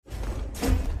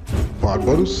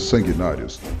Bárbaros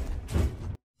Sanguinários.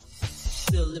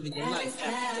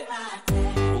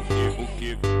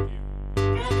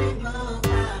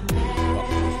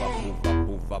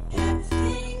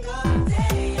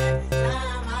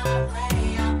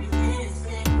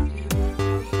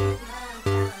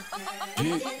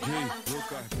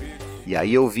 E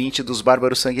aí, ouvinte dos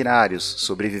Bárbaros Sanguinários,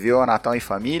 sobreviveu ao Natal em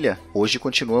família? Hoje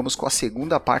continuamos com a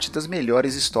segunda parte das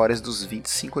melhores histórias dos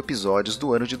 25 episódios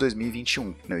do ano de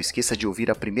 2021. Não esqueça de ouvir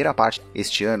a primeira parte.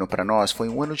 Este ano, para nós, foi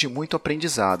um ano de muito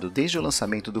aprendizado, desde o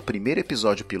lançamento do primeiro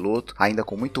episódio piloto, ainda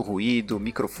com muito ruído,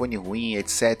 microfone ruim,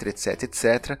 etc, etc,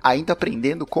 etc, ainda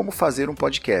aprendendo como fazer um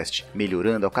podcast,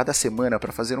 melhorando a cada semana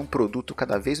para fazer um produto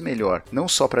cada vez melhor, não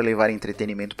só para levar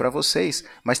entretenimento para vocês,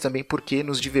 mas também porque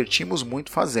nos divertimos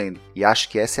muito fazendo. E acho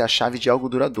que essa é a chave de algo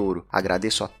duradouro.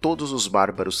 Agradeço a todos os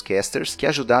Bárbaros Casters que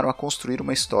ajudaram a construir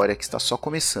uma história que está só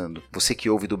começando. Você que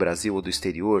ouve do Brasil ou do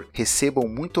exterior, recebam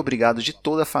muito obrigado de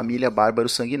toda a família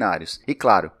Bárbaros Sanguinários. E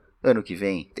claro, ano que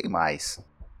vem tem mais.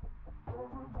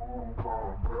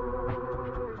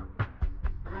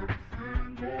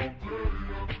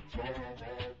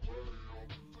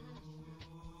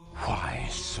 Why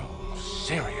so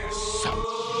serious?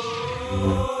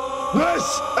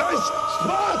 This is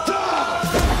Sparta!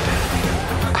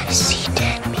 I see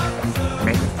dead people.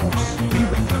 May the force be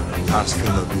with you. Hasta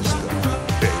la vista,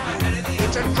 baby.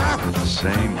 It's an app! Say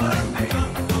my name.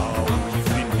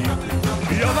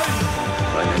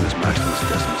 My name is Maximus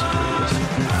Decimus Meridius.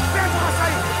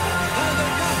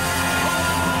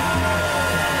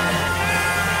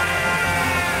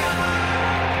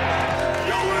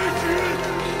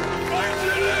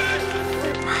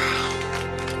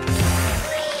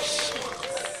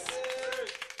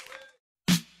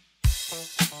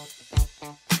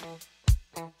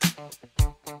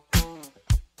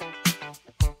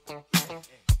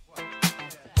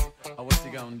 What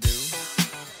you gonna do?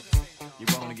 You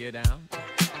wanna get down?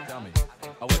 Tell me.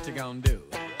 What you gonna do?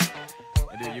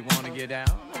 Do you wanna get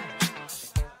down?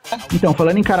 Então,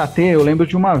 falando em karatê, eu lembro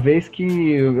de uma vez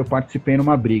que eu participei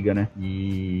numa briga, né?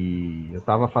 E eu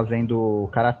tava fazendo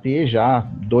karatê já há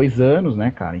 2 anos, né,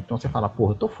 cara? Então você fala,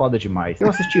 porra, eu tô foda demais. Eu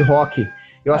assisti rock,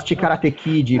 eu assisti Karate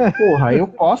Kid, porra, eu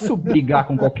posso brigar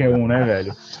com qualquer um, né,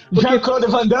 velho? Jean-Claude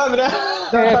Van Damme, né?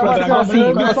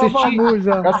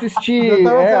 Eu assisti.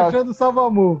 Achando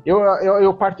Salvamu.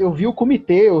 Eu vi o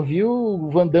comitê, eu vi o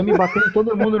Van Damme batendo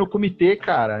todo mundo no comitê,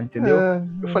 cara, entendeu?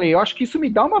 Eu falei, eu acho que isso me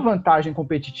dá uma vantagem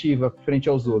competitiva frente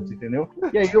aos outros, entendeu?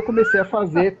 E aí eu comecei a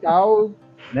fazer tal,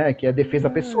 né, que é defesa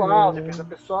pessoal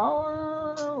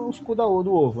os cu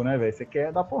do ovo, né, velho? Você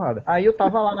quer dar porrada. Aí eu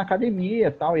tava lá na academia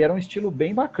e tal, e era um estilo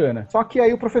bem bacana. Só que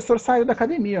aí o professor saiu da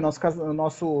academia,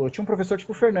 tinha um professor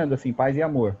tipo o Fernando, assim, paz e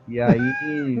amor. E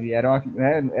aí era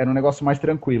um negócio mais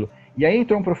tranquilo. E aí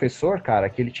entrou um professor, cara,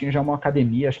 que ele tinha já uma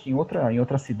academia, acho que em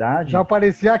outra cidade. Já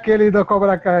parecia aquele da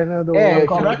Cobra Kai, né? Do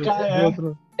Cobra Kai,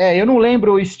 outro. Eu não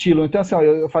lembro o estilo. Então, assim, ó,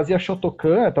 eu fazia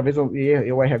Shotokan, talvez eu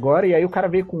erre agora, e aí o cara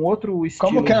veio com outro estilo.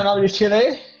 Como que era o nome do estilo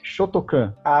aí?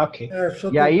 Shotokan. Ah, ok.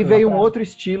 E aí veio um outro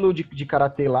estilo de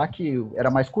karatê lá, que era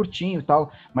mais curtinho e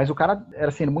tal, mas o cara era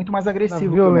assim, muito mais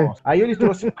agressivo que o nosso. Aí ele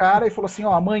trouxe o cara e falou assim,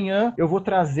 ó, amanhã eu vou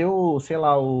trazer o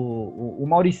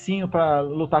Mauricinho pra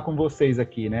lutar com vocês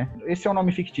aqui, né? Esse é o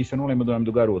nome fictício, eu não lembro do nome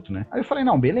do garoto, né? Aí eu falei,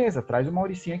 não, beleza, traz o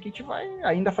Mauricinho aqui, a gente vai...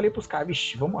 Ainda falei pros caras,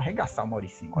 vixe, vamos arregaçar o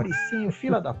Mauricinho. Mauricinho,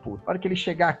 fila da puta. Na hora que ele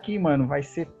chegar aqui, mano, vai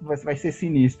ser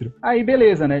sinistro. Aí,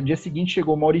 beleza, né? Dia seguinte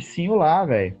chegou o Mauricinho lá,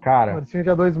 velho. Cara... Mauricinho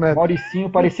já 2 metros. Mauricinho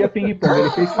parecia ping-pong, ele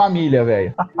fez família,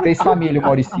 velho. Fez família o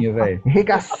Mauricinho, velho.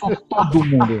 Regaçou todo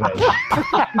mundo, velho.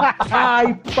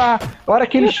 Ai, pá. A hora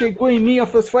que ele chegou em mim, eu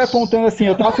foi apontando assim,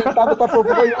 eu tava sentado,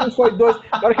 foi 1, foi 2.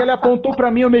 A hora que ele apontou pra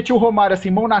mim, eu meti o Romário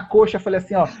assim, mão na coxa, falei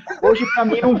assim, ó, hoje pra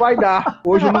mim não vai dar.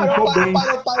 Hoje eu não tô bem.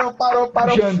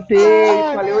 Parou. Jantei,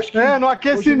 falei, hoje que... no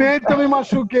aquecimento eu me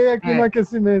machuquei aqui no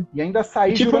aquecimento. E ainda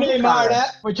saí tipo jurando Neymar, cara. né?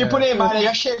 Foi tipo Neymar, né?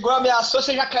 Já chegou, ameaçou,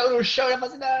 você já caiu no chão, já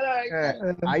fazia...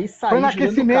 Aí saí foi no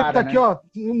aquecimento, cara, aqui, né? ó,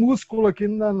 um músculo aqui,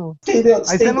 não dá não. Entendeu?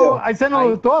 Aí você não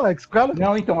lutou, Alex, com o cara?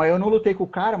 Não, então, aí eu não lutei com o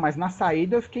cara, mas na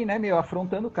saída eu fiquei, né, meio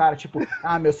afrontando o cara, tipo,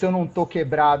 se eu não tô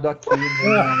quebrado aqui,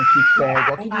 mano, te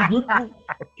pego,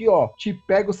 aqui, ó, te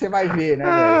pego, você vai ver, né,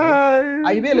 velho?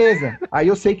 Aí, beleza. Aí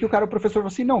eu sei que o professor falou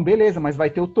assim, não, beleza, mas vai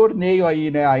ter o torneio aí,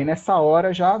 né, aí nessa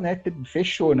hora já, né,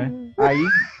 fechou, né? Aí,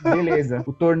 beleza.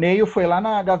 O torneio foi lá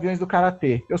na Gaviões do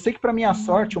Karatê. Eu sei que, pra minha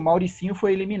sorte, o Mauricinho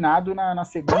foi eliminado na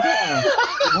segunda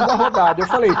rodada. Eu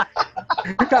falei,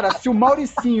 cara, se o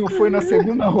Mauricinho foi na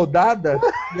segunda rodada,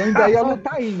 E ainda ia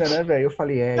lutar ainda, né, velho? Eu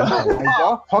falei, então, mas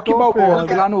ó, Rock Balboa,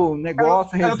 fui lá no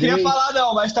negócio, Eu não queria rezei. falar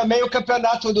não, mas também o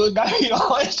campeonato do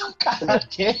Gaviões do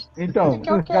Karatê. Então, Que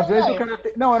é o que, Gaviões do velho?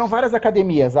 Karatê. Não, eram várias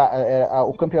academias.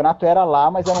 O campeonato era lá,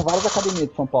 mas eram várias academias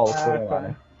de São Paulo que foram lá,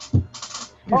 né?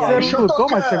 E você Show não lutou,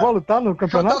 tocando. mas chegou a lutar no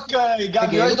campeonato? Shotokan e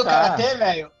Gaviões do lutar. Karatê,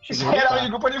 velho. Cheguei Isso a lutar. era de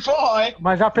grupo de forró, hein?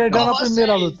 Mas já perdeu na Com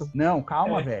primeira vocês. luta. Não,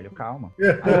 calma, velho, calma.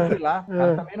 Aí eu fui lá,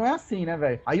 cara, também não é assim, né,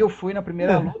 velho? Aí eu fui na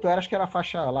primeira luta, eu acho que era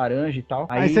faixa laranja e tal.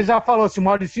 Aí você já falou, se o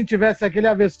Mauricinho tivesse aquele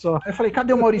ia ver só. Aí eu falei,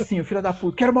 cadê o Mauricinho, filho da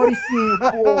puta? Quero o Mauricinho,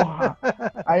 porra!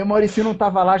 Aí o Mauricinho não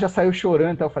tava lá, já saiu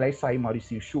chorando. Então eu falei, é isso aí,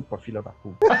 Mauricinho, chupa, filha da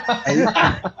puta.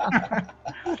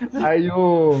 Aí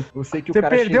eu sei que o Você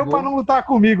cara perdeu chegou... pra não lutar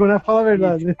comigo, né? Fala a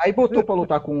verdade. Aí botou pra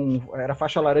lutar com... Era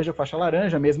faixa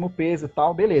laranja, mesmo peso e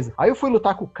tal, beleza. Aí eu fui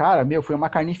lutar com o cara, foi uma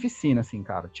carnificina, assim,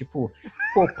 cara. Tipo,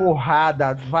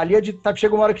 porrada, valia de... Sabe,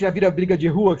 chega uma hora que já vira briga de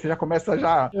rua, que você já começa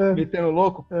metendo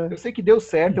louco. Eu sei que deu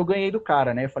certo, eu ganhei do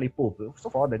cara, né? Eu falei, pô, eu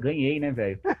sou foda, ganhei, né,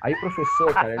 velho? Aí o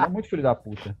professor, cara, ele é muito filho da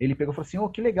puta. Ele pegou e falou assim, ô,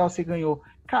 que legal, você ganhou.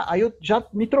 Cara, aí eu já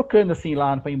me trocando, assim,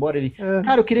 lá pra ir embora, ele...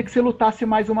 Cara, eu queria que você lutasse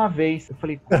mais uma vez. Eu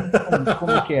falei,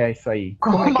 como é que é isso aí?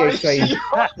 Como é que é isso aí?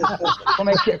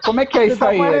 Como é que é Você isso tá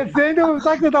aí? parecendo,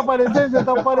 sabe o que você tá parecendo? Você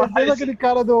tá parecendo aquele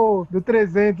cara do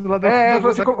 300 lá Eu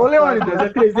falei assim, ô Leônidas, é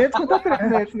 300 contra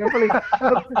 300, né? Eu falei,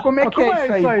 como é que é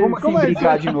isso aí? Como assim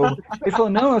brigar de novo? Ele falou,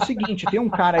 não, é o seguinte, tem um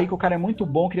cara aí que o cara é muito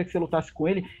bom, queria que você lutasse com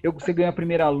ele, você ganhou a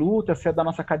primeira luta, você é da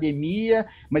nossa academia,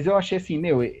 mas eu achei assim,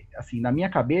 assim, na minha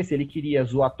cabeça ele queria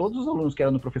zoar todos os alunos que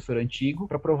eram do professor antigo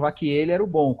pra provar que ele era o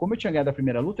bom. Como eu tinha ganhado a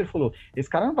primeira luta, ele falou, esse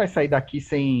cara não vai sair daqui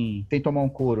sem tomar um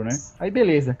couro, né? Aí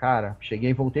beleza, cara,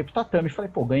 cheguei, voltei pro tatame,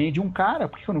 falei, pô, ganhei de um cara,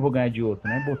 por que eu não vou ganhar de outro,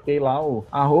 né? Botei lá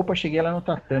a roupa, cheguei lá no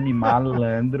tatame,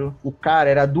 malandro. O cara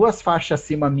era 2 faixas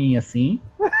acima minha, assim.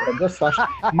 Era 2 faixas.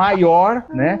 Maior,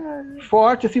 né?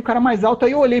 Forte, assim, o cara mais alto.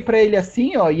 Aí eu olhei pra ele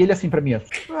assim, ó, e ele assim pra mim,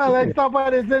 ó. O Alex tá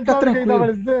aparecendo, Fica sabe quem tá tranquilo.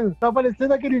 aparecendo? Tá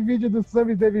aparecendo aquele vídeo do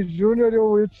Sammy Davis Jr. e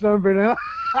o Will Chamberlain.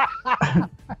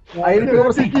 Aí ele pegou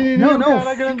assim,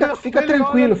 não, cara, fica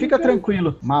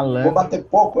tranquilo. Malandro. Vou bater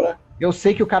pouco, né? Eu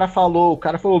sei que o cara falou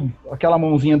aquela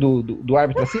mãozinha do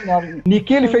árbitro assim, né?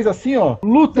 Niquei, ele fez assim, ó,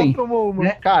 lutem, Tomou uma.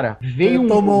 né? Cara,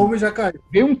 Tomou uma e já caiu.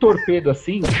 veio um torpedo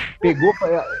assim, pegou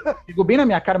bem na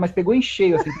minha cara, mas pegou em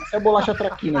cheio, assim, parecia a bolacha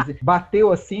traquina, assim,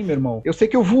 bateu assim, meu irmão. Eu sei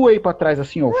que eu voei pra trás,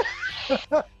 assim, ó.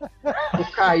 Eu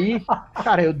caí,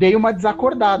 cara, eu dei uma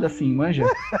desacordada, assim, manja.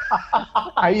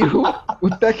 Aí o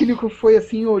técnico foi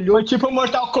assim, olhou. Foi tipo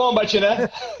Mortal Kombat, né?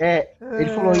 Ele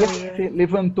falou, e assim, você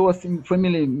levantou assim, foi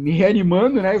me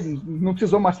reanimando, né? Não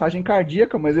precisou massagem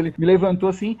cardíaca, mas ele me levantou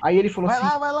assim. Aí ele falou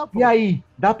assim, Vai lá, pô. e aí,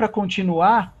 dá pra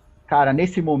continuar? Cara,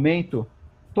 nesse momento,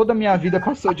 toda a minha vida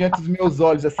passou diante dos meus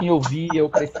olhos, assim, eu via, eu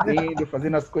crescendo,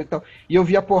 fazendo as coisas e tal. E eu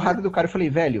vi a porrada do cara, eu falei,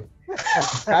 velho,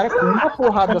 o cara com uma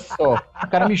porrada só, o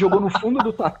cara me jogou no fundo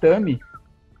do tatame.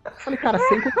 Eu falei, cara,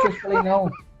 sem condições. Eu falei, não.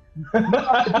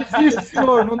 Desiste,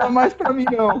 senhor, não dá mais pra mim,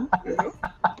 não.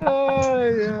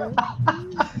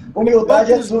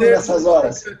 Humildade é tudo nessas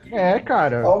horas.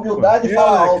 Cara. A humildade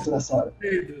fala alto nessa hora.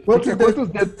 Quantos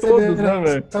dedos todos, né,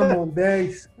 velho? Tá bom,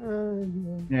 10.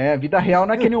 Vida real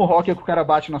não é que nem um rock que o cara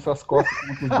bate nas suas costas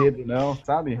com os dedos, não,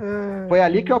 sabe? Foi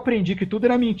ali que eu aprendi que tudo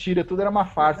era mentira, tudo era uma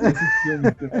farsa nesse filme.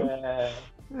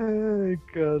 Ai,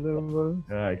 caramba.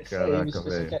 Ai, caraca,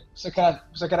 velho. Você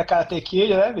que era Karate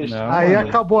Kid, né, bicho? Não, Aí mano.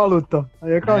 acabou a luta. Aí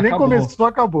nem acabou. começou,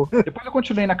 acabou. Depois eu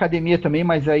continuei na academia também,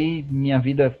 mas aí minha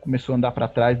vida começou a andar pra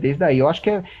trás desde aí. Eu acho que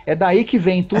é daí que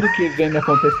vem tudo que vem me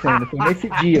acontecendo. Foi nesse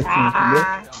dia, assim, entendeu?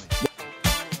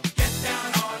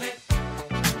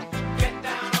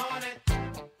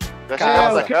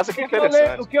 Casa que é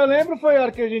interessante. O que eu lembro foi a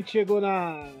hora que a gente chegou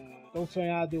na tão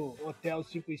sonhado Hotel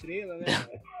 5 Estrelas, né?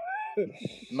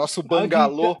 Nosso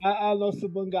bangalô. Nosso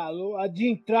bangalô. A de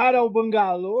entrar ao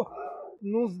bangalô,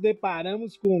 nos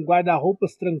deparamos com um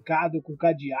guarda-roupas trancado com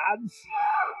cadeados.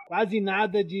 Quase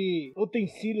nada de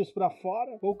utensílios pra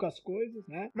fora, poucas coisas,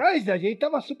 né? Mas a gente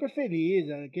tava super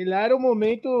feliz. Aquele lá era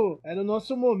o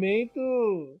nosso momento,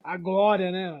 a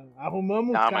glória, né?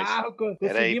 Arrumamos um carro.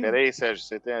 Peraí, Sérgio,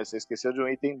 você esqueceu de um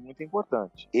item muito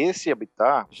importante. Esse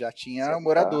habitat já tinha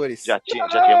moradores. Já tinha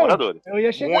moradores. Eu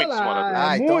ia chegar muitos lá.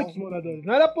 Moradores. Muitos moradores.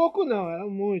 Não era pouco, não, eram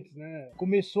muitos, né?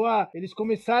 Eles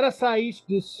começaram a sair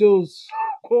dos seus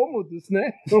cômodos,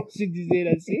 né? Vamos se dizer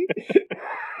assim.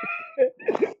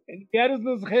 Eles vieram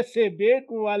nos receber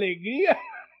com alegria.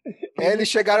 Eles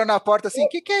chegaram na porta assim, o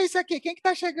que é isso aqui? Quem que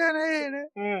tá chegando aí,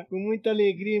 né? Com muita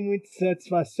alegria e muita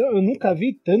satisfação. Eu nunca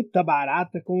vi tanta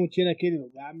barata como tinha naquele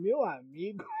lugar. Meu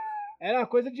amigo. Era uma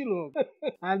coisa de louco.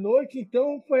 À noite,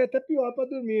 então, foi até pior pra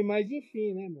dormir, mas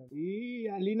enfim, né, mano? E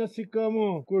ali nós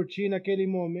ficamos curtindo aquele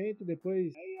momento,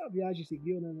 depois... Aí a viagem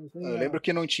seguiu, né? Eu lembro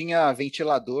que não tinha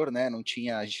ventilador, né?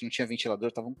 A gente não tinha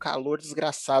ventilador, tava um calor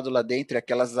desgraçado lá dentro,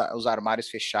 os armários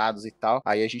fechados e tal.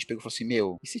 Aí a gente pegou e falou assim,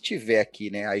 meu, e se tiver aqui,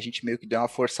 né? Aí a gente meio que deu uma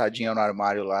forçadinha no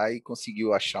armário lá e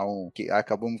conseguiu achar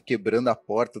acabamos quebrando a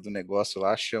porta do negócio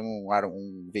lá, achamos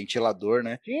um ventilador,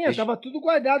 né? Tinha, tava tudo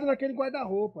guardado naquele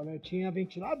guarda-roupa, né? Tinha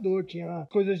ventilador, tinha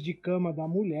coisas de cama da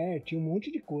mulher, tinha um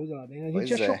monte de coisa lá dentro. A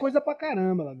gente achou coisa pra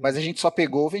caramba lá dentro. Mas a gente só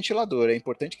pegou o ventilador, é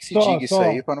importante que se diga isso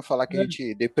aí pra não falar que a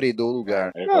gente depredou o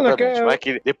lugar. Vai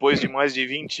que depois de mais de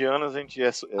 20 anos a gente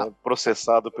é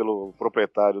processado pelo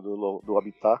proprietário do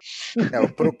habitat.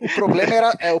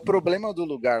 O problema do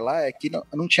lugar lá é que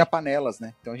não tinha panelas,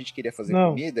 né? Então a gente queria fazer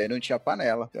comida e não tinha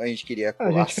panela. Então a gente queria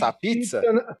assar pizza.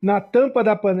 Na tampa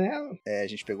da panela? A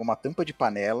gente pegou uma tampa de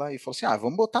panela e falou assim,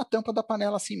 vamos botar a tampa da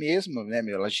panela assim mesmo, né,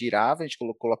 meu? Ela girava, a gente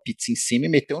colocou a pizza em cima e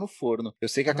meteu no forno. Eu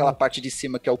sei que aquela parte de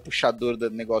cima, que é o puxador do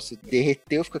negócio,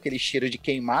 derreteu, ficou aquele cheiro de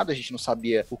queimado, a gente não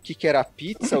sabia o que era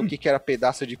pizza, o que era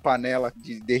pedaço de panela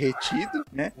derretido,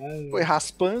 né? Foi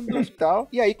raspando e tal.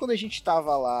 E aí, quando a gente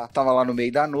tava lá no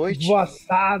meio da noite...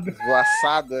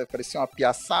 Voaçada, parecia uma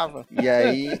piaçava. E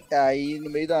aí, no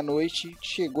meio da noite,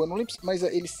 chegou... Não lembro, mas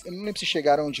eu não lembro se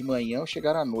chegaram de manhã ou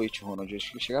chegaram à noite, Ronald.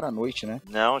 Acho que chegaram à noite, né?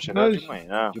 Não, chegaram de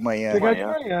manhã. De manhã.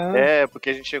 Porque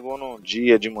a gente chegou num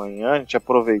dia de manhã, a gente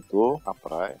aproveitou a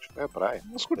praia. Acho que foi a praia.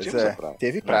 Nós curtimos a praia.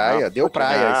 Teve praia, deu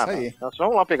praia, isso aí. Nós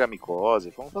fomos lá pegar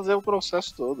micose, fomos fazer o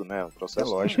processo todo, né? O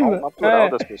processo natural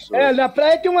das pessoas. Na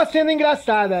praia tem uma cena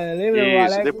engraçada, lembra? Isso, o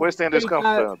Alex depois tem dois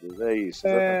cantantes, é isso.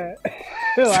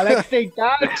 O Alex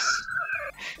sentado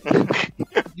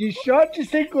de short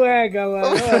sem cueca,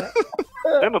 mano.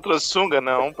 Eu não trouxe sunga,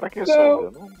 não. Pra que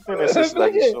sunga? Não tem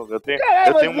necessidade de sunga.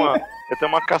 Eu tenho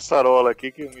uma caçarola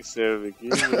aqui que me serve aqui e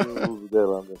eu uso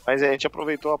dela. Mas a gente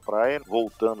aproveitou a praia,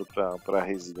 voltando pra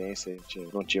residência, a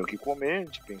gente não tinha o que comer, a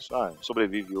gente pensou,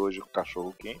 sobrevive hoje com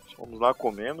cachorro quente. Vamos lá,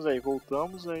 comemos, aí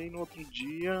voltamos, aí no outro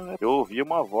dia eu ouvi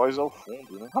uma voz ao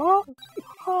fundo, né?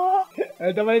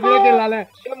 Eu tava dizendo aquele lá, né?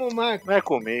 Chama o Marco. Não é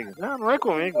comigo. Não é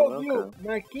comigo, não, cara.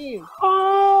 Marquinhos.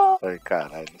 Ai,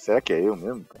 caralho, será que é eu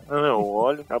mesmo, cara? Eu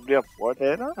olho, abri a porta,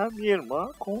 era a minha irmã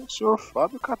com o senhor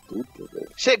Fábio Catuta, velho.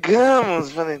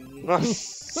 Chegamos! Falei,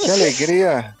 nossa! Que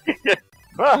alegria!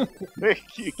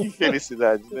 Que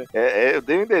felicidade, né? Eu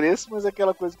dei o endereço, mas é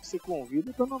aquela coisa que você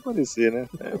convida pra não aparecer, né?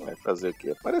 Vai fazer o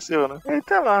quê? Apareceu, né? Aí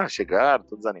tá lá, chegaram,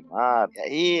 todos animados. E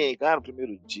aí, cara, o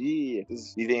primeiro dia,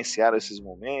 eles vivenciaram esses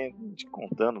momentos, a gente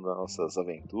contando das nossas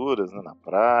aventuras, né? Na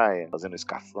praia, fazendo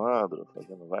escafandro,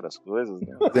 fazendo várias coisas,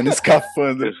 né? Fazendo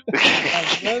escafandro.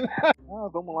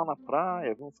 Vamos lá na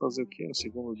praia, vamos fazer o quê? No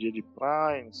segundo dia de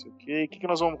praia, não sei o quê. O que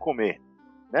nós vamos comer?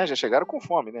 Né? Já chegaram com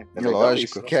fome, né?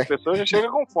 Lógico. Isso, né? As pessoas já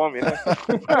chegam com fome, né?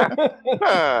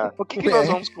 O que nós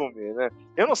vamos comer, né?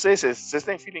 Eu não sei, vocês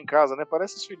têm filho em casa, né?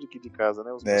 Parece os filhos aqui de casa,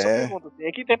 né? Os pessoal perguntam,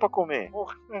 o que tem pra comer?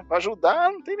 Porra, pra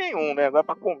ajudar não tem nenhum, né? Agora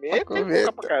pra comer tem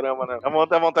coisa pra caramba, né?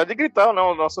 Dá vontade de gritar,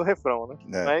 não, o nosso refrão, né?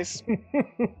 Mas...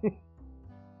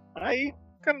 Aí,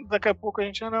 daqui a pouco a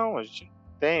gente a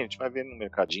gente vai ver no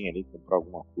mercadinho ali, comprar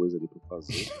alguma coisa ali pra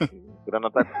fazer. A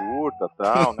grana tá curta e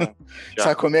tal, né?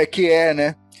 Sabe como é que é,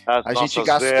 né? A gente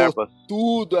gastou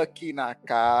tudo aqui na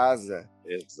casa.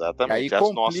 Exatamente.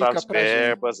 As nossas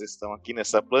verbas estão aqui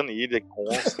nessa planilha.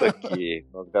 Consta que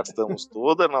nós gastamos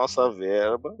toda a nossa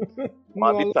verba no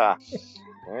habitat.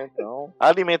 Então, a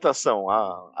alimentação,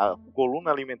 a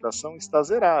coluna alimentação está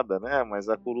zerada, né? Mas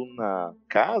a coluna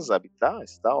casa, habitat,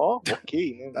 está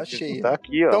ok, né? Tá cheio. Tá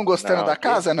aqui, ó. Estão gostando da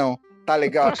casa, não? Tá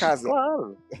legal a casa?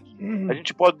 Claro. A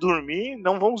gente pode dormir,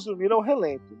 não vamos dormir ao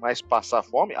relento, mas passar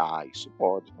fome, isso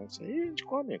pode, né? Isso aí a gente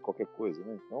come qualquer coisa,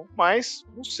 né? Então, mas,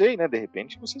 não sei, né? De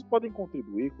repente vocês podem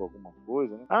contribuir com alguma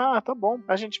coisa, né? Tá bom,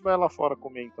 a gente vai lá fora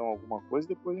comer então alguma coisa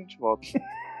e depois a gente volta.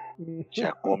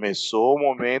 Já começou o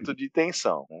momento de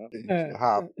tensão, né?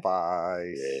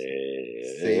 Rapaz.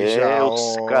 Seja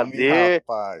homem,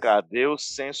 rapaz. Cadê o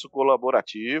senso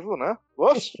colaborativo, né?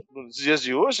 Poxa, nos dias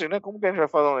de hoje, né? Como que a gente vai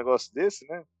falar um negócio desse,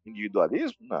 né?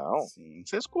 Individualismo? Não. Sim.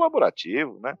 Senso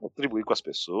colaborativo, né? Contribuir com as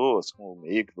pessoas, com o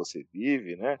meio que você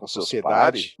vive, né? Com a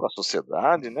sociedade. Com a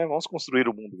sociedade, né? Vamos construir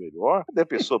um mundo melhor. Cadê a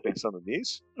pessoa pensando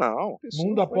nisso? Não.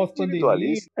 Mundo após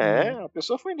pandemia. A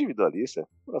pessoa foi individualista.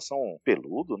 Coração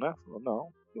peludo, né? Falou, não,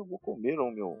 eu vou comer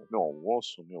o meu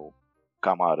almoço, meu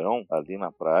camarão ali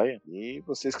na praia e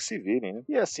vocês que se virem, né?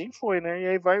 E assim foi, né? E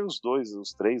aí vai os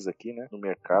três aqui, né? No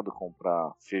mercado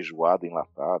comprar feijoada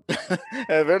enlatada.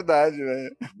 É verdade,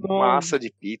 velho. Massa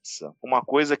de pizza. Uma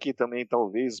coisa que também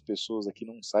talvez as pessoas aqui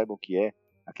não saibam o que é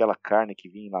aquela carne que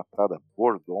vinha enlatada,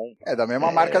 Bordon. É da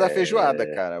mesma marca da feijoada,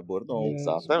 cara, Bordon.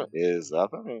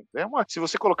 Exatamente. Se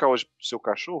você colocar hoje pro seu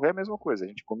cachorro, é a mesma coisa, a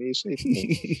gente comia isso aí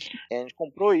também. A gente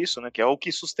comprou isso, né, que é o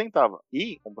que sustentava.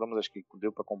 E compramos, acho que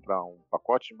deu pra comprar um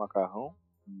pacote de macarrão,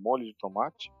 molho de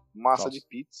tomate, massa de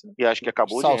pizza. E acho que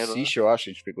acabou o dinheiro. Salsicha, eu acho,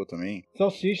 a gente pegou também.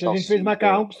 Salsicha, a gente fez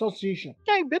macarrão com salsicha.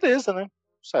 E aí, beleza, né?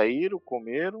 Saíram,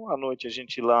 comeram, à noite a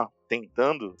gente lá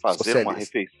tentando fazer uma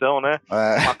refeição, né?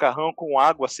 Macarrão com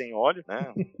água sem óleo,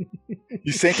 né?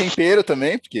 E sem tempero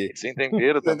também, porque... Sem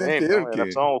tempero também,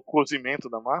 era só o cozimento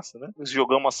da massa, né?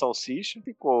 Jogamos a salsicha,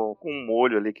 ficou com um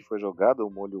molho ali que foi jogado, o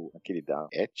molho aquele da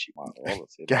Et, Marola,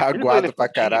 sei lá. Que é aguado pra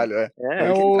caralho,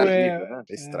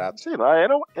 extrato. Sei lá,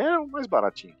 era o mais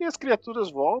baratinho. E as criaturas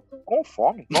voltam com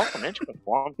fome, novamente com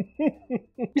fome.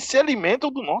 E se alimentam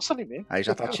do nosso alimento. Aí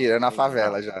já tá tirando a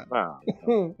favela, já.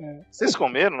 Vocês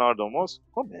comeram na hora do almoço?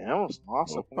 Comemos.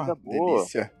 Nossa, comida boa.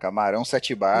 Delícia. Camarão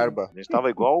 7 barba. A gente tava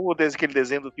igual aquele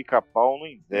desenho do Pica-Pau no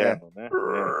inverno, né?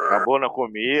 Acabou na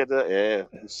comida,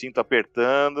 o cinto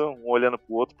apertando, um olhando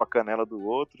pro outro, pra canela do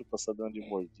outro, pra saber onde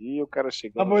mordia, o cara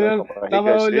chegando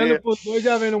tava olhando pro dois,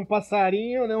 já vendo um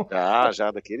passarinho, né? Já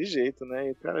daquele jeito, né?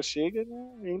 E o cara chega,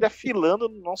 né, ainda filando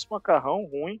no nosso macarrão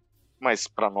ruim. Mas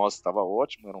pra nós estava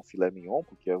ótimo, era um filé mignon,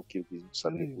 porque é o que a gente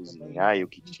sabia cozinhar e o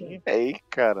que tinha. Aí,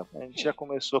 cara, a gente já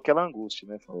começou aquela angústia,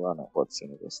 né? Falou, não pode ser um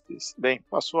negócio desse. Bem,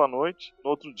 passou a noite,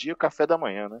 no outro dia, café da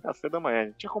manhã, né? Café da manhã, a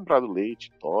gente tinha comprado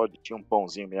leite, Toddy, tinha um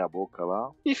pãozinho meia boca lá,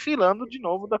 e filando de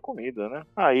novo da comida, né?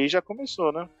 Aí já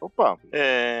começou, né? Opa,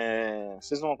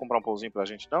 vocês não vão comprar um pãozinho pra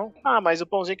gente, não? Ah, mas o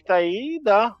pãozinho que tá aí,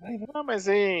 dá. Ah, mas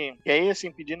aí... E aí,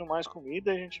 assim, pedindo mais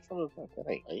comida, a gente falou,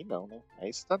 peraí, aí não, né?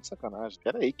 Aí você tá de sacanagem.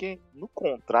 Peraí, que no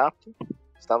contrato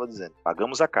estava dizendo,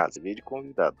 pagamos a casa, em vez de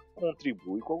convidado,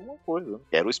 contribui com alguma coisa, né?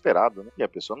 Era o esperado, né? E a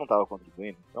pessoa não estava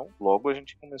contribuindo. Então, logo a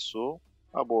gente começou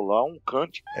a bolar um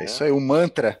cântico. É isso aí, um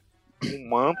mantra. Um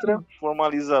mantra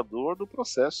formalizador do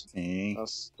processo. Sim.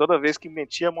 Toda vez que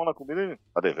metia a mão na comida, ele,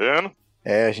 tá devendo?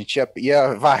 A gente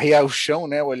ia varrer o chão,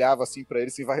 né? Olhava assim pra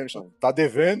ele, se varrer no chão. Tá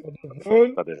devendo?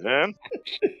 Tá devendo?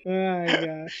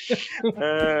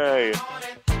 Ai.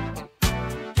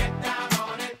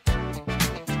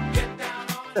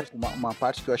 Uma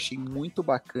parte que eu achei muito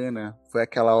bacana foi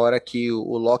aquela hora que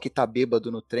o Loki tá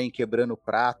bêbado no trem, quebrando o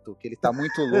prato, que ele tá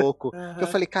muito louco. Que eu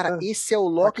falei, cara, esse é o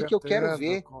Loki que eu quero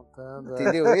ver.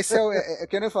 Entendeu? Esse é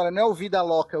que eu falo, não é o Vida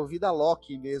Loki, é o Vida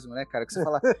Loki mesmo, né, cara? Que você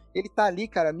fala, ele tá ali,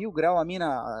 cara, 1000 graus, a mina,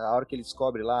 a hora que ele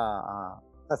descobre lá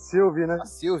a Sylvie, né? A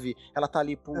Sylvie, ela tá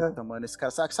ali, puta, mano, esse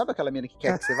cara, sabe aquela mina que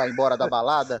quer que você vá embora da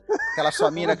balada? Aquela sua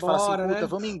mina que fala assim, puta,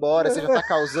 vamos embora, você já tá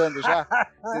causando já,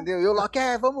 entendeu? E eu lá,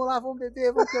 vamos lá, vamos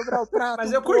beber, vamos quebrar o prato.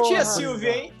 Mas eu curti a Sylvie,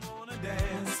 hein?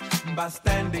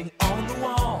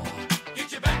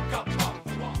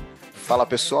 Fala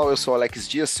pessoal, eu sou o Alex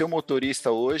Dias, seu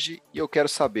motorista hoje, e eu quero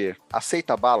saber,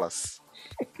 aceita balas?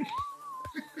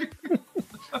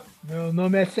 Meu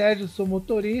nome é Sérgio, sou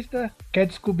motorista. Quer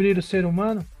descobrir o ser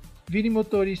humano? Vire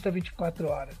motorista 24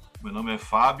 horas. Meu nome é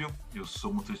Fábio, eu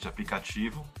sou motorista de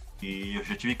aplicativo e eu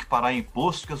já tive que parar em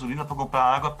posto de gasolina para comprar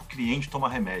água pro cliente tomar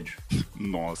remédio.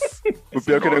 Nossa. O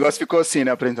pior é que o negócio ficou assim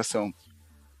na apresentação.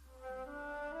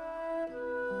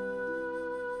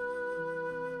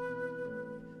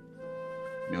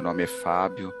 Meu nome é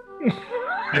Fábio.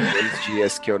 10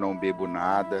 dias que eu não bebo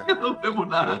nada. Eu não bebo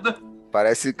nada.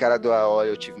 Parece o cara do AOL,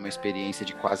 eu tive uma experiência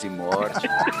de quase morte.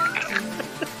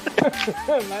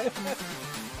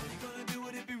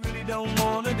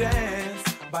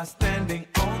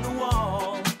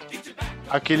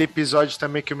 Aquele episódio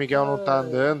também que o Miguel não tá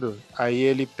andando, aí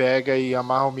ele pega e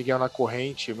amarra o Miguel na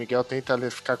corrente, o Miguel tenta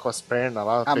ficar com as pernas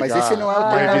lá. Ah, mas esse não é o uma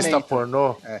treinamento. revista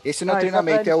pornô. Esse não é o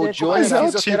treinamento, é o Johnny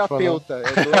fisioterapeuta.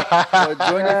 É o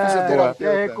Johnny fisioterapeuta.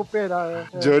 É recuperar.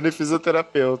 Johnny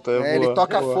fisioterapeuta. Ele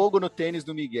toca fogo no tênis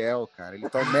do Miguel, cara. Ele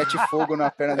mete fogo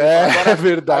na perna dele. É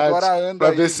verdade. Agora anda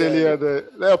pra ver aí, se ele anda.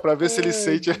 Não, pra ver se ele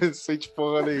sente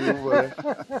porra nenhuma. Né?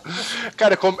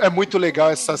 Cara, é muito legal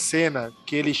essa cena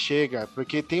que ele chega,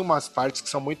 porque tem umas partes que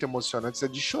são muito emocionantes, é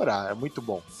de chorar, é muito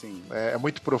bom. Sim. É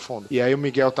muito profundo. E aí o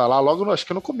Miguel tá lá, logo acho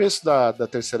que no começo da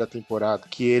terceira temporada,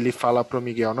 que ele fala pro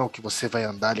Miguel, não, que você vai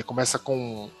andar, ele começa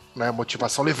com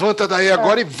motivação, levanta daí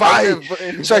agora e vai!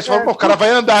 Só a gente fala, pô, o cara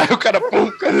vai andar, e o cara pum,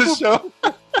 cai no chão.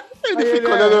 Ele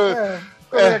fica olhando...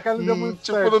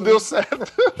 não deu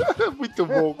certo. Muito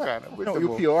bom, cara. Muito bom. E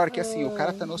o pior é que assim, o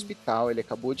cara tá no hospital, ele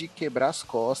acabou de quebrar as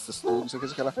costas, tudo, não sei o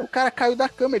que lá. O cara caiu da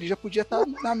cama, ele já podia estar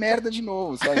na merda de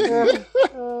novo, sabe?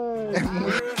 É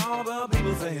muito...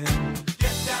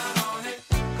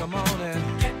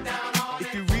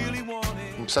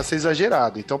 precisa ser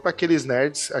exagerado. Então, para aqueles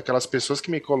nerds, aquelas pessoas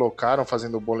que me colocaram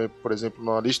fazendo bullying, por exemplo,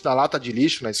 na lata de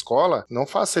lixo na escola, não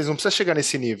faça isso, não precisa chegar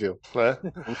nesse nível, né?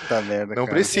 Puta merda, Não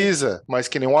cara. precisa, mas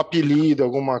que nem um apelido,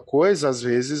 alguma coisa, às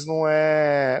vezes não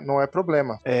é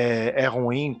problema. É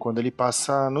ruim quando ele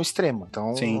passa no extremo.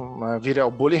 Então,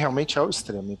 o bullying realmente é o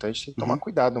extremo. Então, a gente tem que tomar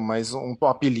cuidado, mas um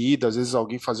apelido, às vezes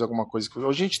alguém fazer alguma coisa.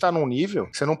 Hoje a gente tá num nível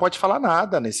que você não pode falar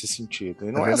nada nesse sentido.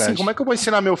 E não é assim, como é que eu vou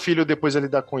ensinar meu filho depois a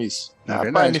lidar com isso?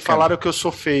 Pai, me falaram que eu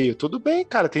sou feio. Tudo bem,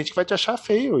 cara, tem gente que vai te achar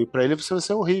feio. E pra ele você vai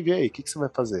ser horrível. E aí, o que você vai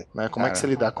fazer? Né? Como é que você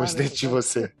lidar com isso dentro de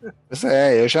você?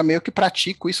 Eu já meio que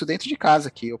pratico isso dentro de casa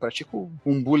aqui. Eu pratico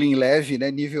um bullying leve,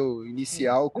 né, nível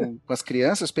inicial com as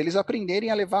crianças, pra eles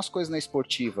aprenderem a levar as coisas na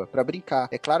esportiva, pra brincar.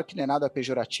 É claro que não é nada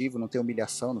pejorativo, não tem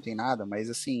humilhação, não tem nada, mas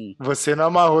assim... Você não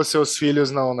amarrou seus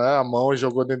filhos, não, né? A mão e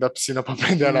jogou dentro da piscina pra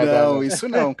aprender a nadar. Não, isso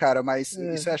não, cara, mas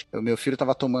isso eu acho. O meu filho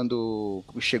tava tomando...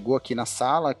 Chegou aqui na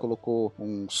sala, colocou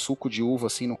um suco de uva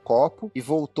assim no copo e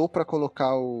voltou pra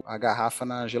colocar a garrafa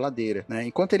na geladeira, né?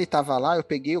 Enquanto ele tava lá, eu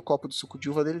peguei o copo de suco de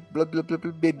uva dele,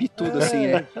 bebi tudo assim,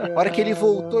 né? A hora que ele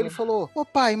voltou, ele falou: ô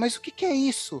pai, mas o que é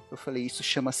isso? Eu falei: isso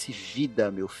chama-se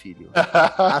vida, meu filho.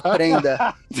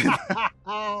 Aprenda.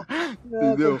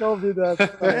 Entendeu?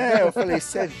 Eu falei: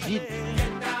 isso é vida.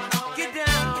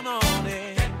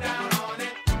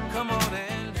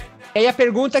 E aí a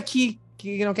pergunta que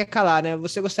não quer calar, né?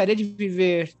 Você gostaria de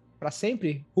viver pra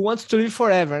sempre? Who wants to live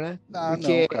forever, né?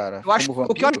 Porque não, cara.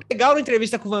 O que eu acho legal na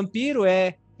entrevista com o vampiro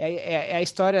é a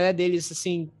história, né, deles,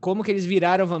 assim, como que eles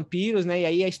viraram vampiros, né? E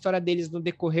aí a história deles no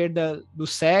decorrer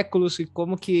dos séculos e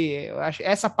como que...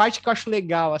 essa parte que eu acho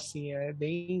legal, assim, é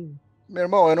bem... Meu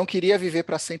irmão, eu não queria viver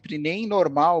pra sempre nem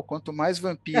normal, quanto mais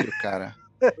vampiro, cara.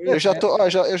 Eu já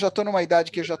tô numa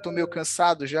idade que eu já tô meio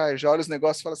cansado, já olho os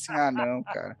negócios e falo assim: ah, não,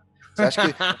 cara. Você acha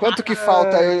que quanto que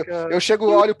falta? Eu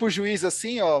chego, olho pro juiz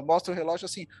assim, ó, mostro o relógio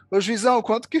assim: ô juizão,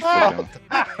 quanto que falta?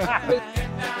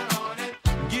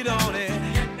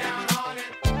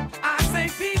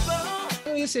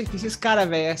 Esses caras,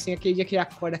 velho, assim, aquele dia que ele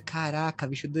acorda, caraca,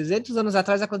 bicho, 200 anos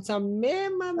atrás aconteceu a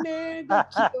mesma merda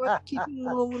aqui de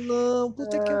novo, não,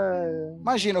 puta que...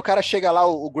 Imagina, o cara chega lá,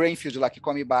 o Grainfield lá, que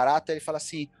come barata, ele fala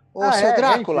assim: ô, seu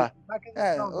Drácula,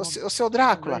 o seu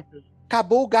Drácula,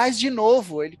 acabou o gás de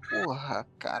novo. Ele, porra,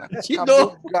 cara,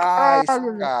 acabou o gás,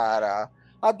 cara.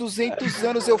 Há 200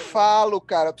 anos eu falo,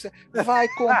 cara, vai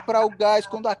comprar o gás.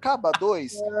 Quando acaba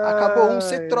 2, acabou 1,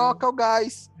 você troca o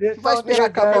gás. Vai esperar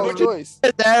acabar os 2.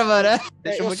 Reserva, né?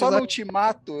 Eu só não te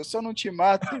mato,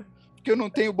 porque eu não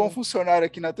tenho bom funcionário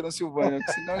aqui na Transilvânia,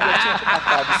 porque senão eu já tinha te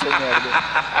matado, seu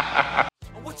merda.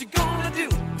 What you gonna do?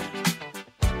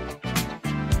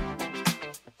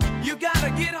 You gotta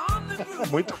get on.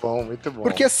 Muito bom, muito bom.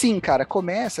 Porque assim, cara,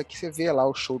 começa que você vê lá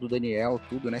o show do Daniel,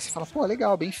 tudo, né? Você fala, pô,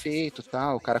 legal, bem feito,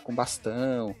 tal, o cara com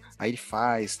bastão, aí ele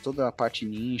faz toda a parte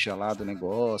ninja lá do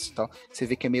negócio e tal. Você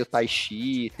vê que é meio tai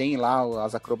chi, tem lá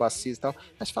as acrobacias e tal.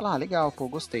 Aí você fala, ah, legal, pô,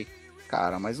 gostei.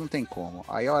 Cara, mas não tem como.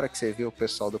 Aí a hora que você vê o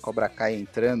pessoal do Cobra Kai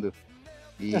entrando,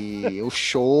 e o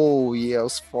show, e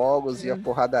os fogos, e a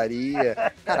porradaria.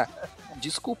 Cara,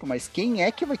 desculpa, mas quem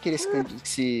é que vai querer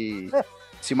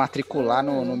se matricular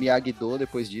no Miyagi-Do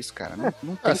depois disso, cara?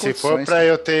 Não tem se for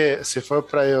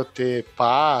pra eu ter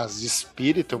paz de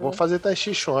espírito, eu vou fazer Tai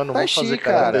Chi Chuan, não vou fazer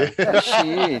cara. Tai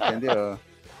Chi, entendeu?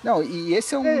 Não, e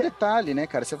esse é um detalhe, né,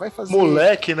 cara? Você vai fazer...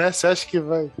 Moleque, né? Você acha que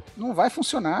vai... Não vai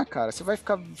funcionar, cara. Você vai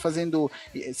ficar fazendo...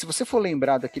 Se você for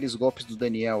lembrar daqueles golpes do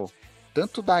Daniel,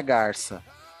 tanto da garça,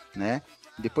 né?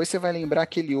 Depois você vai lembrar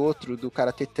aquele outro do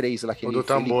Karate 3 lá. O do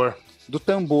tambor. Do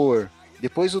tambor.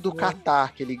 Depois o do Kata,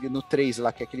 aquele no 3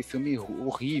 lá, que é aquele filme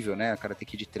horrível, né? Karate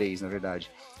Kid 3, na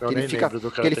verdade.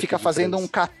 Ele fica fazendo um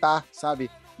kata, sabe?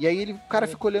 E aí o cara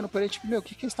fica olhando pra ele, tipo, meu, o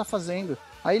que ele está fazendo?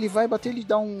 Aí ele vai bater, ele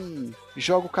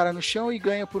joga o cara no chão e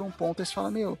ganha por 1 ponto. Aí você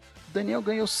fala, meu, o Daniel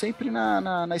ganhou sempre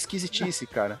na esquisitice,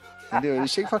 cara. Entendeu? Ele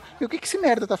chega e fala, meu, o que esse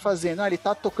merda tá fazendo? Ah, ele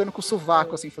tá tocando com o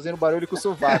sovaco, assim, fazendo barulho com o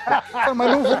sovaco. Fala, mas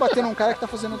não vou bater num cara que tá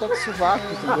fazendo toque com o sovaco,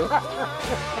 entendeu?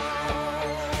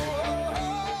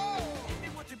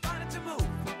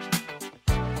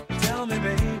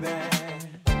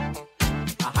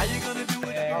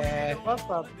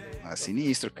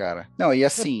 Sinistro, cara. Não, e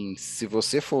assim, se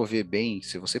você for ver bem,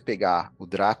 se você pegar o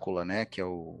Drácula, né, que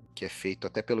é feito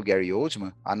até pelo Gary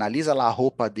Oldman, analisa lá a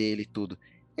roupa dele e tudo.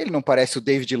 Ele não parece o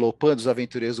David Lopan dos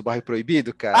Aventureiros do Bairro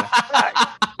Proibido, cara?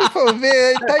 Se for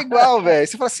ver, ele tá igual, velho.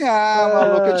 Você fala assim, ah,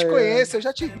 maluco, eu te conheço, eu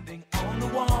já te...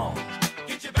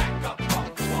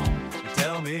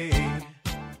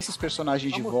 Esses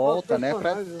personagens de volta, né?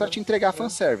 Pra te entregar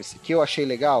fanservice. Que eu achei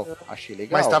legal? Achei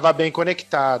legal. Mas tava bem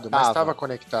conectado, mas tava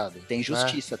conectado. Tem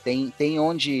justiça, tem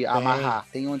onde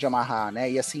amarrar, né?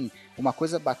 E assim, uma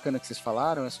coisa bacana que vocês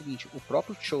falaram é o seguinte, o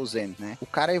próprio Chosen, né? O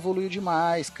cara evoluiu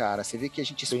demais, cara. Você vê que a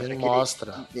gente espera que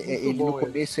mostra. Ele no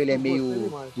começo ele é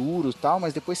meio duro e tal,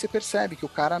 mas depois você percebe que o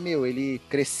cara, ele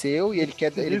cresceu e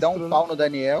ele dá um pau no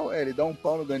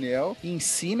Daniel,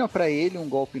 ensina pra ele um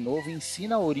golpe novo,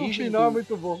 ensina a origem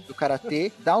do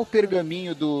karatê, dá o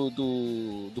pergaminho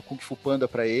do Kung Fu Panda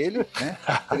pra ele, né?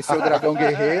 Ele ser o dragão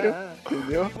guerreiro,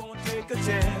 entendeu?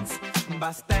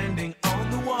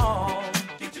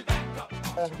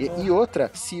 E outra,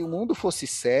 se o mundo fosse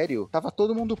sério, tava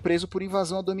todo mundo preso por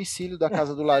invasão a domicílio da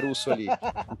casa do Larusso ali,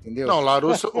 entendeu? Não,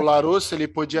 o Larusso, ele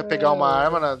podia pegar uma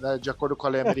arma, né, de acordo com a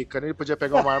lei americana, ele podia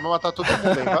pegar uma arma e matar todo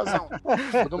mundo, é invasão.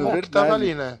 Todo mundo que tava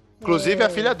ali, né? Inclusive a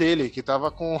filha dele, que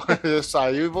tava com...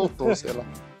 saiu e voltou, sei lá.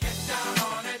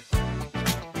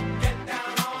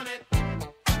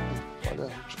 Olha, vou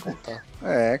te contar.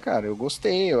 Cara, eu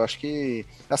gostei, eu acho que...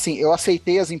 Assim, eu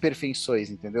aceitei as imperfeições,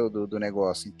 entendeu, do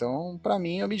negócio. Então, pra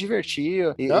mim, eu me diverti.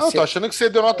 Não, tô achando que você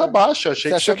deu nota baixa.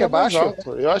 Achei você achou que é baixo?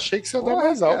 Eu achei que você ia dar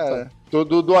mais alta.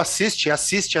 Do assiste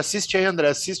aí, André.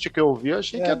 Assiste que eu vi, eu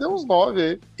achei que ia dar uns 9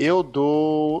 aí. Eu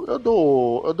dou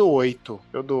 8.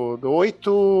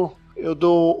 Eu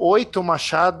dou 8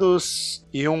 machados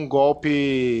e um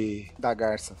golpe... Da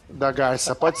garça. Da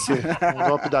garça, pode ser. Um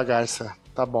golpe da garça.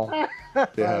 Tá bom.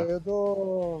 Eu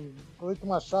dou 8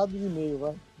 machados e meio,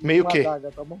 vai. Meio o quê? Adaga,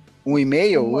 tá bom?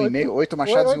 1,5? 8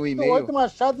 machados e 1,5? 8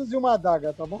 machados e uma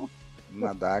adaga, tá bom? Uma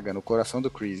adaga no coração do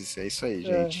Chris, é isso aí,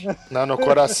 gente. Não, no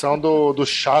coração do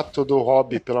chato do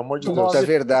Rob, pelo amor de Deus. É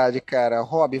verdade, cara.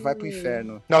 Rob, vai pro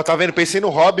inferno. Não, tá vendo? Pensei no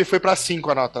Rob e foi pra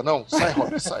 5 a nota. Não, sai,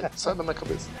 Rob, sai. Sai da minha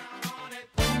cabeça.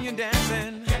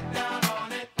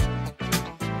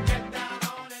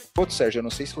 Outro, Sérgio, eu não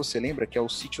sei se você lembra que é o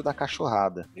Sítio da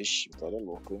Cachorrada. Vixe, história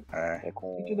louca, hein? É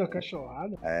com... Sítio da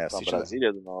Cachorrada? É, com a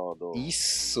Brasília do...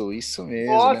 Isso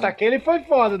mesmo. Nossa, aquele foi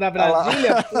foda, da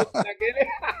Brasília.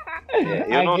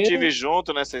 Eu não tive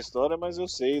junto nessa história, mas eu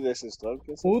sei dessa história.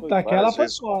 Porque puta, aquela foi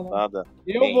foda.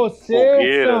 Eu, você,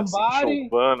 fogueiras, Sambari...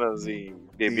 choupanas e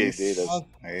bebedeiras.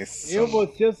 Eu,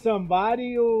 você, o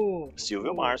Sambari e o...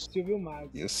 Silvio Márcio.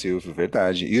 E o Silvio,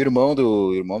 verdade. E o irmão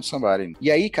do Sambari. E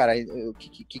aí, cara, o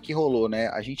que rolou, né?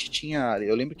 A gente tinha...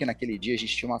 Eu lembro que naquele dia a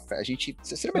gente tinha uma festa...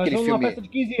 Você lembra aquele filme... uma festa de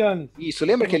 15 anos. Isso,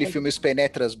 lembra aquele filme Os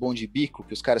Penetras Bom de Bico?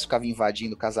 Que os caras ficavam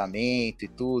invadindo casamento e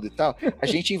tudo e tal? A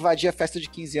gente invadia a festa de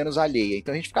 15 anos alheia.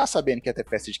 Então a gente ficava sabendo que ia ter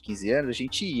festa de 15 anos, a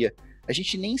gente ia. A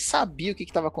gente nem sabia o que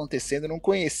estava acontecendo, não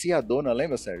conhecia a dona,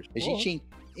 lembra, Sérgio? A gente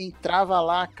entrava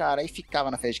lá, cara, e ficava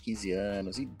na festa de 15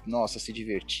 anos, e, nossa, se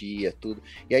divertia, tudo.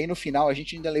 E aí, no final, a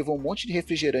gente ainda levou um monte de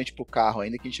refrigerante pro carro,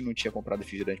 ainda que a gente não tinha comprado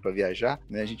refrigerante pra viajar,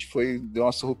 né? A gente deu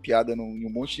uma surrupiada em um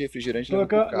monte de refrigerante pro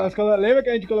carro. Lembra que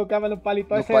a gente colocava no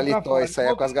paletó e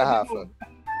saía com as garrafas?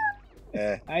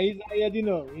 Aí saía de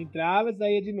novo, entrava e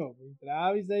saía de novo,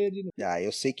 entrava e saía de novo.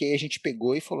 Eu sei que aí a gente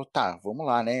pegou e falou, tá, vamos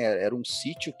lá, né? Era um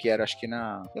sítio que era, acho que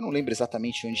eu não lembro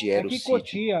exatamente onde era o sítio.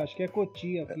 Cotia, acho que é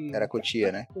Cotia aqui. Era Cotia,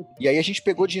 né? E aí a gente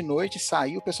pegou de noite,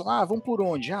 saiu, o pessoal, vamos por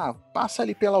onde? Passa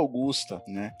ali pela Augusta,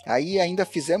 né? Aí ainda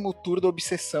fizemos o tour da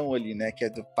obsessão ali, né? Que é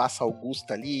passa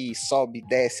Augusta ali, sobe,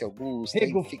 desce Augusta.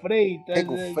 Rego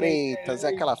Freitas,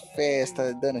 aquela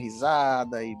festa, dando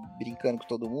risada e brincando com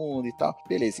todo mundo e tal.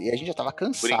 Beleza, e a gente já tava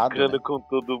cansado. Brincando, né? Com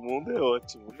todo mundo é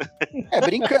ótimo, né?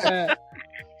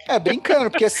 Brincando,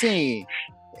 porque assim,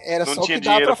 era não só o que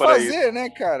dava pra fazer, isso, né,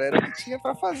 cara? Era o que tinha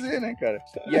pra fazer, né, cara?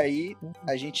 E aí,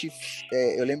 a gente,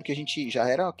 eu lembro que a gente já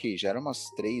era já era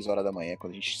umas 3 horas da manhã,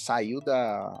 quando a gente saiu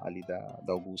ali da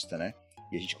Augusta, né?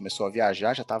 E a gente começou a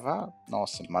viajar, já tava,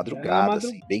 nossa, madrugada,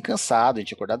 assim, bem cansado, a gente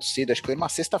tinha acordado cedo, acho que foi uma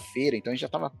sexta-feira, então a gente já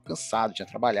tava cansado, tinha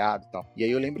trabalhado e tal. E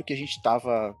aí eu lembro que a gente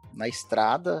tava na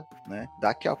estrada, né,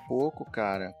 daqui a pouco,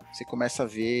 cara, você começa a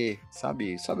ver,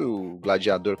 sabe o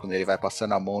gladiador quando ele vai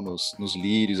passando a mão nos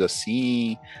lírios,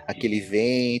 assim, aquele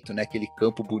vento, né, aquele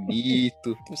campo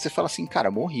bonito, então você fala assim,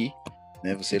 cara, morri.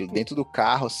 Né, você dentro do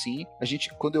carro, assim,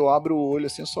 quando eu abro o olho,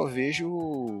 assim, eu só vejo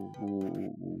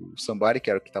o Sambari, que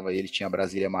era o que tava, ele tinha a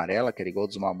Brasília amarela, que era igual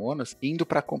dos Mamonas, indo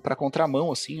pra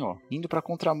contramão, assim, ó, indo pra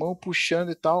contramão, puxando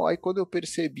e tal, aí quando eu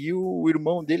percebi, o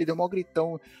irmão dele deu um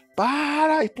gritão,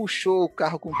 para, e puxou o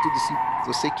carro com tudo, assim,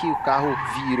 eu sei que o carro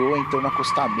virou, então, no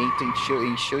acostamento,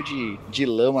 encheu de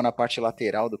lama na parte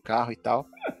lateral do carro e tal.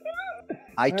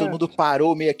 Aí todo mundo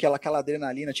parou, meio aquela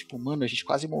adrenalina, tipo, mano, a gente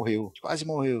quase morreu.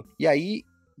 E aí,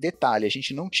 detalhe, a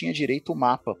gente não tinha direito o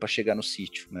mapa pra chegar no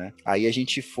sítio, né? Aí a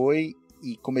gente foi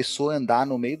e começou a andar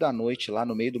no meio da noite, lá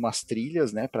no meio de umas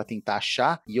trilhas, né, pra tentar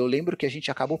achar, e eu lembro que a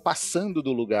gente acabou passando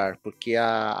do lugar, porque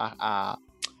a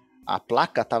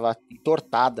placa tava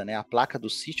entortada, né? A placa do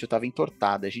sítio tava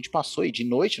entortada. A gente passou e de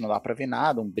noite não dá pra ver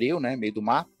nada, um breu, né? Meio do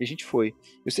mar. E a gente foi.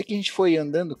 Eu sei que a gente foi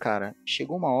andando, cara.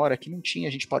 Chegou uma hora que não tinha,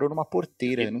 a gente parou numa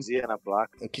porteira. O que dizia na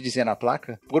placa? O que dizia na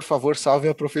placa? Por favor, salve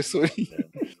a professorinha.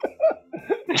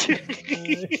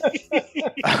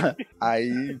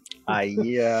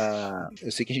 Aí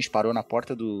eu sei que a gente parou na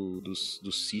porta do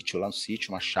sítio, lá no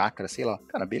sítio, uma chácara, sei lá.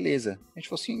 Cara, beleza. A gente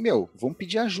falou assim, vamos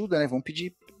pedir ajuda, né? Vamos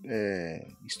pedir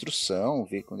instrução,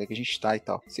 ver onde é que a gente tá e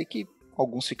tal. Sei que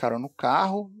alguns ficaram no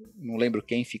carro, não lembro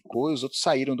quem ficou, e os outros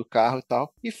saíram do carro e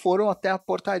tal, e foram até a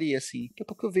portaria, assim. Daqui a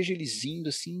pouco eu vejo eles indo,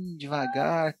 assim,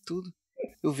 devagar, tudo.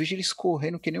 Eu vejo eles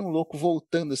correndo que nem um louco,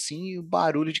 voltando assim, e o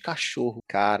barulho de cachorro.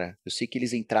 Cara, eu sei que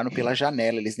eles entraram pela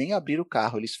janela, eles nem abriram o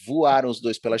carro, eles voaram os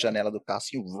dois pela janela do carro,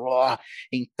 assim,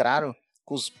 entraram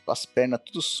com as pernas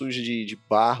tudo sujas de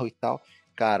barro e tal.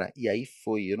 Cara, e aí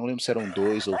foi, eu não lembro se eram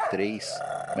 2 ou 3,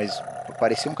 mas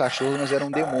parecia um cachorro, mas eram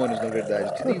demônios, na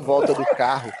verdade. Tudo em volta do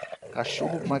carro.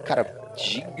 Cachorro, mas, cara,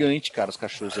 gigante, cara, os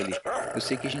cachorros ali. Eu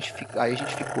sei que a gente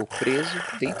ficou preso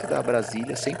dentro da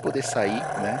Brasília, sem poder sair,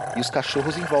 né? E os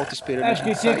cachorros em volta esperando a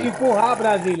gente sair. Acho que tinha que empurrar a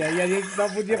Brasília, e a gente só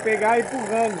podia pegar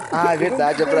empurrando. Ah, é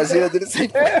verdade, a Brasília dele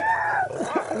sempre...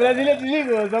 A Brasília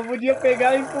desligou, só podia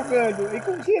pegar empurrando. E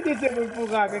como tinha descer pra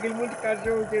empurrar, com aquele monte de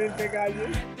cachorro querendo pegar a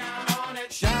gente?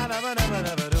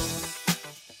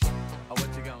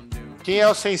 Quem é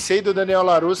o sensei do Daniel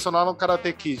LaRusso lá no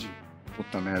Karate Kid?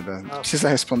 Puta merda. Precisa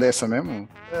responder essa mesmo?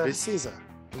 Precisa.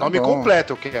 Nome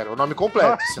completo eu quero. O nome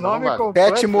completo. Senão nome não vale.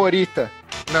 completo? Pet Morita.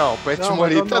 Não, Pet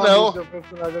Morita não.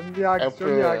 É Miyagi, seu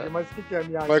Miyagi. Mas o que é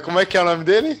Miyagi? Mas como é que é o nome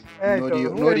dele?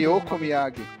 Norioko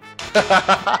Miyagi.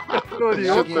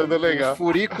 Norioko, tudo legal.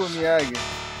 Furiko Miyagi.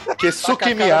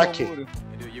 Kesuke Miyake.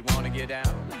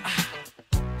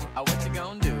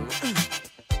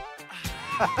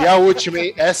 E a última,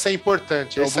 hein? Essa é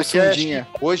importante. Essa aqui é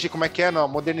hoje, como é que é? Não,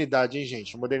 modernidade, hein,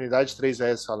 gente? Modernidade, 3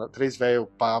 velhos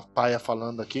paia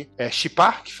falando aqui. É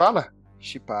chipar que fala?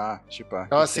 Chipar.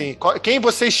 Então, assim, quem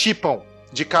vocês chipam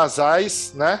de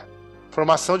casais, né?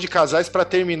 Formação de casais pra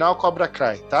terminar o Cobra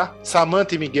Kai, tá?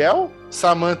 Samantha e Miguel,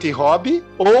 Samantha e Robbie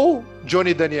ou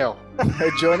Johnny e Daniel?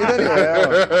 É Johnny e Daniel.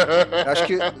 Acho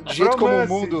que do jeito como o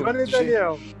mundo... Johnny e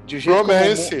Daniel.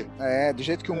 Romance. Do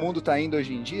jeito que o mundo tá indo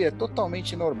hoje em dia, é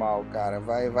totalmente normal, cara.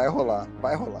 Vai rolar.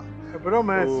 É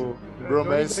bromance.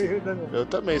 Bromance. Eu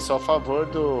também, sou a favor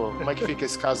do... Como é que fica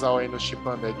esse casal aí no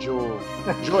Chipando? É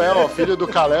Joel, filho do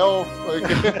Kal-El.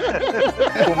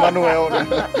 O Manuel, né?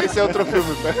 Esse é outro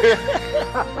filme.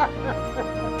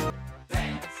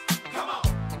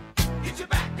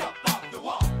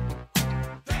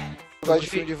 De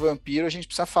filme de vampiro, a gente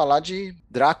precisa falar de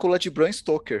Drácula de Bram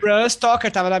Stoker. Bram Stoker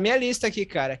tava na minha lista aqui,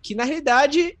 cara. Que na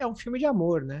realidade é um filme de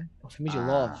amor, né? É um filme de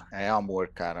love. É amor,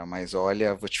 cara. Mas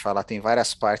olha, vou te falar, tem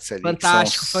várias partes ali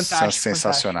fantástico, que são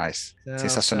sensacionais.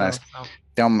 Sensacionais.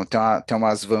 Tem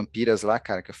umas vampiras lá,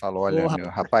 cara, que eu falo, olha, meu,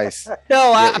 rapaz...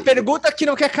 Não, a pergunta que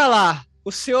não quer calar.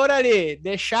 O senhor ali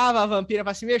deixava a vampira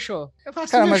pra se mexer? Eu falo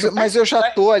assim, cara, mas eu já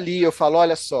tô ali, eu falo,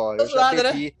 olha só, eu já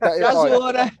bebi. Né?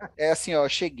 Olha, é assim, ó,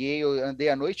 cheguei, eu andei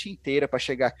a noite inteira pra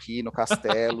chegar aqui no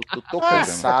castelo, tô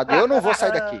cansado, eu não vou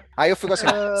sair daqui. Aí eu fico assim,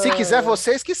 se quiser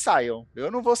vocês que saiam, eu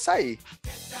não vou sair.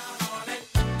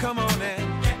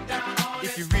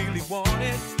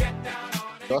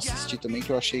 Eu assisti também que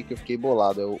eu achei que eu fiquei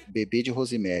bolado, é o Bebê de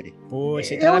Rosemary. Pô,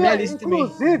 esse tá na minha lista também.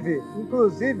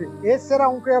 Inclusive, esse era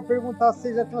um que eu ia perguntar se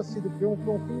vocês já tinham assistido, porque é um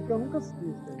filme que eu nunca assisti.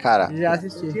 Cara, já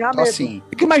assisti. Então, assim,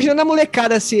 fico imaginando a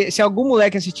molecada, se algum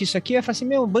moleque assistir isso aqui, vai falar assim,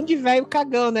 meu, um bando de velho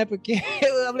cagão, né? Porque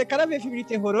a molecada vê filme de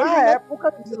terror hoje. É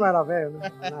época que não era velho, né?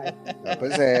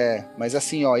 Pois é, mas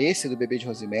assim, ó, esse do Bebê de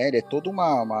Rosemary é toda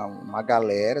uma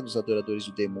galera dos adoradores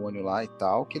do demônio lá e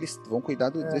tal, que eles vão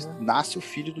cuidar nasce o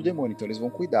filho do demônio, então eles vão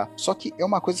cuidar. Só que é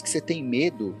uma coisa que você tem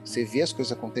medo, você vê as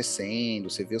coisas acontecendo,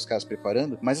 você vê os caras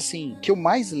preparando, mas assim, o que eu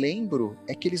mais lembro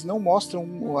é que eles não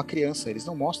mostram a criança, eles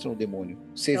não mostram o demônio.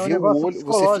 Você vê o olho,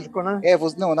 psicológico, né?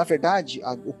 Não, na verdade,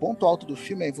 o ponto alto do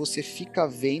filme é você fica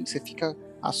vendo, você fica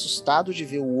assustado de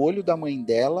ver o olho da mãe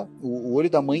dela, o olho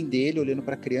da mãe dele olhando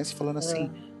pra criança e falando assim,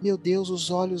 meu Deus,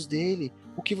 os olhos dele,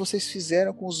 o que vocês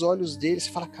fizeram com os olhos dele? Você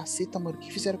fala, caceta, mano, o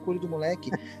que fizeram com o olho do moleque?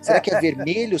 Será que é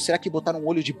vermelho? Será que botaram um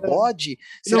olho de bode?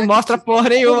 Não mostra porra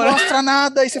nenhuma. Não mostra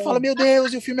nada, aí você fala, meu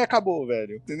Deus, e o filme acabou,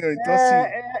 velho, entendeu? Então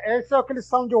assim... Esse é aquele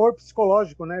sound de horror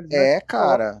psicológico, né?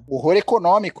 Cara, horror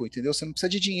econômico, entendeu? Você não precisa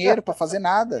de dinheiro pra fazer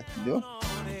nada, entendeu?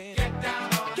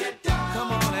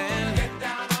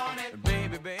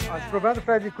 O problema do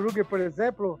Freddy Krueger, por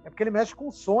exemplo, é porque ele mexe com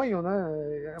o sonho, né?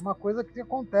 É uma coisa que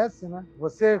acontece, né?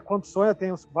 Você, quando sonha,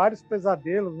 tem vários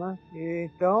pesadelos, né? E,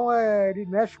 então, ele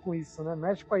mexe com isso, né?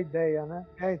 Mexe com a ideia, né?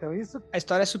 Então isso... A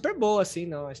história é super boa, assim,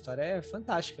 não. A história é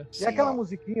fantástica. E aquela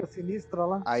musiquinha sinistra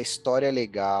lá? A história é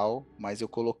legal, mas eu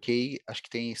coloquei, acho que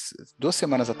tem 2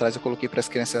 semanas atrás, eu coloquei para as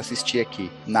crianças assistir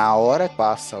aqui. Na hora que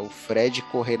passa o Fred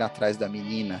correndo atrás da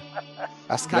menina,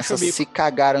 as crianças se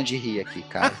cagaram de rir aqui,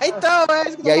 cara. Então,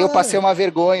 E aí eu passei uma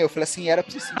vergonha, eu falei assim, era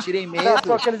pra vocês sentirem medo.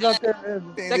 Só que eles já têm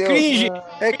medo. É cringe.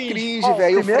 É cringe,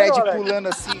 velho. O Fred pulando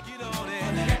assim.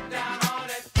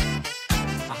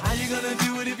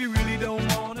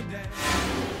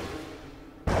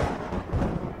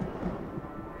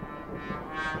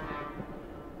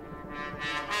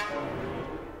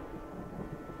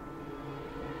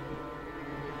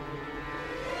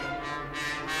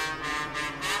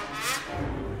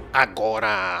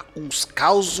 Agora, uns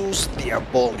causos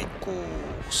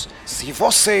diabólicos. Se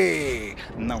você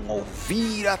não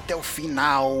ouvir até o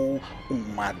final,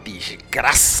 uma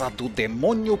desgraça do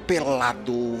demônio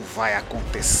pelado vai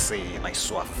acontecer na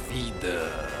sua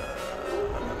vida.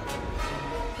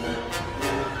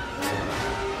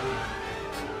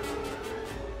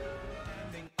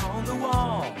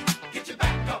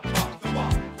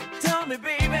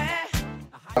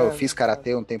 Eu fiz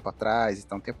karatê um tempo atrás,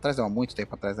 então há muito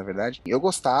tempo atrás, na verdade. Eu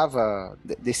gostava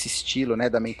desse estilo, né,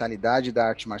 da mentalidade da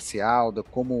arte marcial, de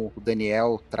como o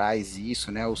Daniel traz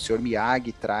isso, né, o Sr.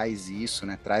 Miyagi traz isso,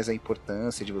 né, traz a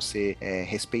importância de você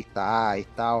respeitar e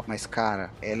tal. Mas, cara,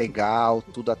 é legal,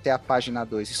 tudo até a página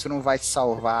 2. Isso não vai te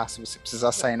salvar se você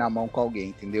precisar sair na mão com alguém,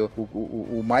 entendeu?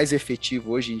 O mais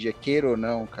efetivo hoje em dia, queira ou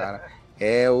não, cara...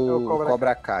 É o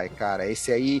Cobra Kai, cara.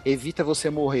 Esse aí evita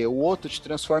você morrer. O outro te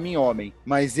transforma em homem.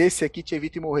 Mas esse aqui te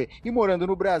evita morrer. E morando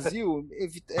no Brasil,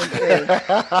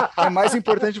 é mais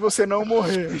importante você não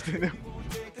morrer, entendeu?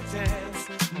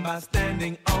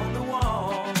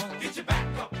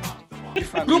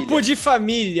 Grupo de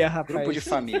família, rapaz. Grupo de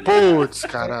família. Putz,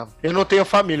 cara. Eu não tenho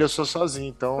família, eu sou sozinho,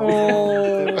 então...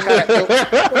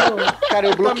 Cara,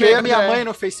 eu bloqueei a minha mãe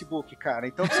no Facebook, cara.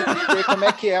 Então você tem que ver como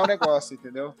é que é o negócio,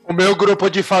 entendeu? O meu grupo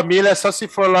de família é só se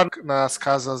for lá nas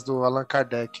casas do Allan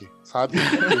Kardec, sabe?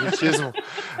 Espiritismo.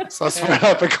 Só se for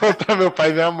lá pra encontrar meu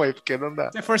pai e minha mãe, porque não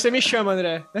dá. Se for, você me chama,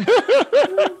 André.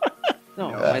 Não,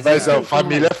 mas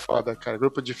família é foda, cara.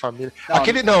 Grupo de família.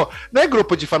 Não é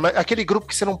grupo de família, é aquele grupo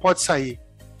que você não pode sair.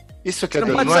 Isso que é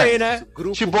doido, não sair, né?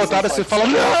 Te botaram, você fala,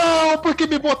 não, porque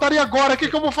me botaram e agora? O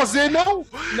que eu vou fazer? Não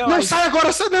sai agora,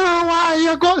 não,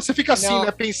 agora. Você fica assim, né,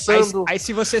 pensando. Aí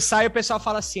se você sai, o pessoal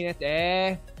fala assim,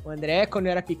 né? O André, quando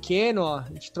eu era pequeno, ó, a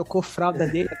gente trocou fralda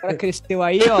dele, agora cresceu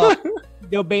aí, ó,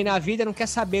 deu bem na vida, não quer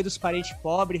saber dos parentes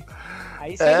pobres.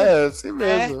 Aí você assim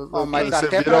mesmo. Mas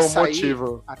até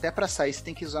pra sair, você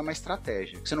tem que usar uma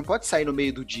estratégia. Você não pode sair no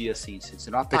meio do dia, assim.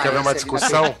 Você não tem que haver uma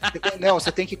discussão? Não,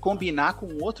 você tem que combinar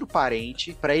com outro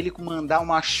parente pra ele mandar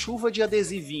uma chuva de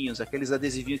adesivinhos, aqueles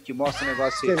adesivinhos que mostram o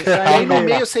negócio. Aí no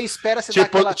meio você espera...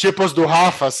 Tipos do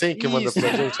Rafa, assim, que manda pra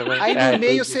gente também. Aí no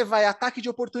meio você vai, ataque de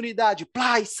oportunidade,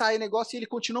 plá, e sai o negócio e ele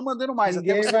continua mandando mais.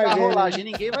 Ninguém até você dar a rolagem,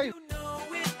 ninguém vai...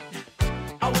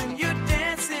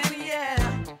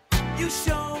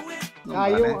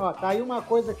 Tá aí uma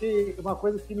coisa que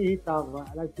me irritava.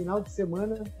 Era final de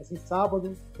semana, assim,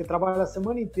 sábado, você trabalha a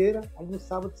semana inteira, aí no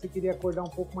sábado você queria acordar um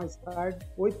pouco mais tarde,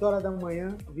 8 horas da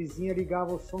manhã, a vizinha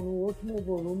ligava o som no último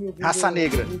volume. Raça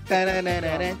Negra. Cheia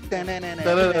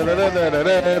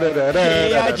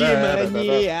de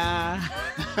mania.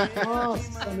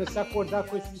 Nossa, comecei a acordar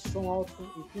com esse som alto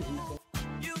e que irrita.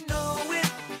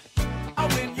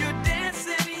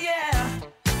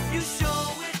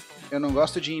 Eu não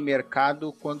gosto de ir em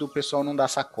mercado quando o pessoal não dá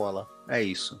sacola. É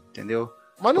isso, entendeu?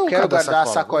 Mas não quero guardar a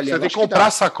sacolinha. Você tem que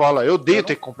comprar sacola. Eu odeio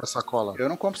ter que comprar sacola. Eu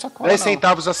não compro sacola. 10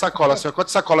 centavos a sacola.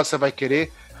 Quantas sacolas você vai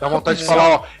querer? Dá vontade de falar,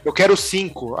 ó, eu quero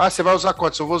 5. Ah, você vai usar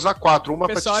quantas? Eu vou usar 4. Uma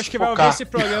pra te O pessoal acha que vai ouvir esse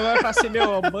programa e vai falar assim,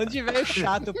 meu, bando de velho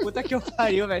chato, puta que eu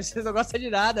pariu, velho. Vocês não gostam de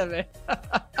nada, velho.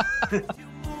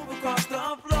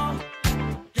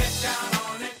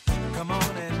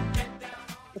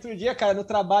 Outro dia, cara, no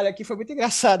trabalho aqui foi muito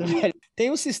engraçado, velho.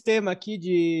 Tem um sistema aqui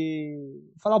de...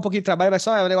 Vou falar um pouquinho de trabalho, mas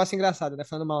só é um negócio engraçado, não é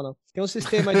falando mal, não. Tem um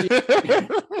sistema de...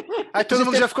 Aí todo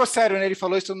mundo já ficou sério, né? Ele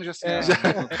falou isso, todo mundo já sério.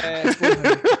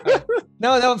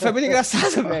 Não, foi muito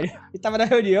engraçado, velho. E tava na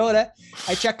reunião, né?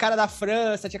 Aí tinha a cara da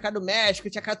França, tinha a cara do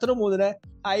México, tinha a cara de todo mundo, né?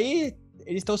 Aí...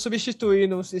 Eles estão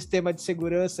substituindo um sistema de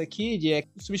segurança aqui,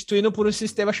 substituindo por um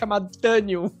sistema chamado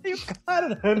Tanium. E o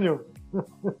cara... Tanium?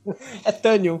 É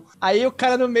Tanium. Aí o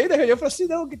cara no meio da reunião falou assim,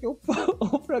 não, que tem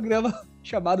um programa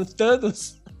chamado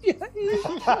Thanos.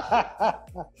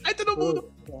 Aí todo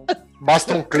mundo.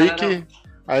 Basta um clique,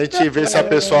 a gente vê se a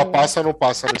pessoa passa ou não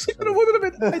passa no scan. Todo mundo no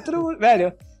meio. Aí todo mundo.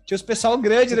 Velho, tinha os pessoal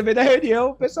grande no meio da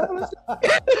reunião. O pessoal falou assim.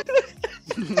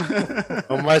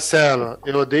 Ô Marcelo,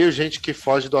 eu odeio gente que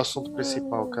foge do assunto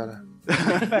principal, cara.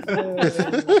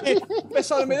 O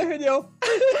pessoal no meio da reunião.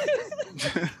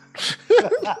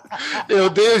 Eu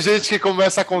odeio gente que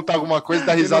começa a contar alguma coisa e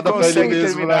dá risada pra ele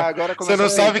mesmo, né? Você não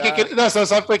sabe você não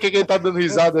sabe por que ele tá dando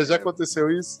risada, já aconteceu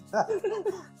isso?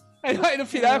 Aí no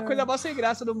final é a coisa mais sem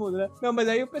graça do mundo, né? Não, mas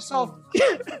aí o pessoal.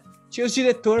 Tinha os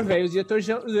diretores, velho. Os diretores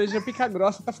já pica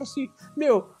grossa. Tá falando assim,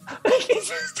 meu, que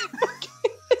sistema que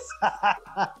é esse?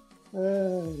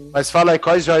 Mas fala aí,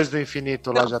 quais joias do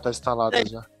infinito lá já tá instalado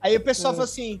já? Aí o pessoal falou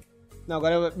assim. Não,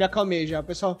 agora eu me acalmei já. O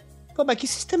pessoal. Pô, mas que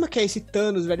sistema que é esse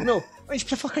Thanos, velho? Não, a gente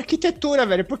precisa focar em arquitetura,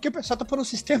 velho. Porque o pessoal tá pondo um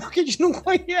sistema que a gente não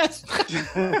conhece.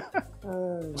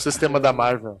 O sistema da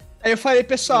Marvel. Aí eu falei,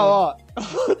 pessoal, ó.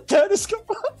 O Thanos que eu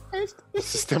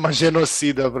Sistema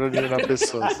genocida pra eliminar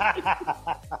pessoas.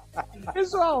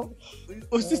 Pessoal,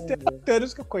 o sistema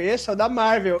Thanos que eu conheço é o da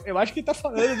Marvel. Eu acho que ele tá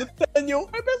falando do Thanos.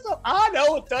 Aí o pessoal,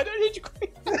 não, o Thanos a gente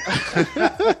conhece.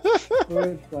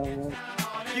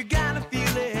 You gotta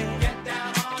feel it.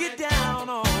 Get down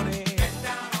on it.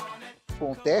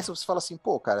 Acontece, você fala assim,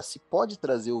 pô, cara, se pode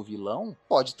trazer o vilão,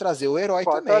 pode trazer o herói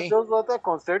pode também. Pode trazer os outros,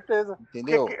 com certeza.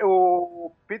 Entendeu? Porque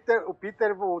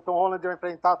o Tom Holland vai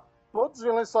enfrentar todos os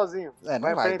vilões sozinho.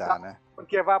 Não vai dar, né?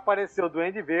 Porque vai aparecer o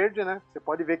Duende Verde, né? Você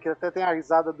pode ver que até tem a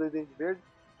risada do Duende Verde.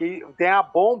 Que tem a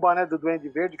bomba, né, do Duende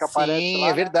Verde que aparece lá. Sim,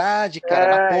 é verdade,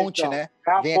 cara, na ponte, então, né?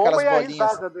 Vem aquelas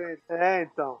bolinhas.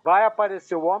 Então. Vai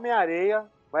aparecer o Homem-Areia,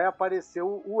 vai aparecer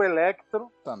o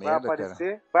Electro,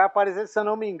 vai aparecer, se eu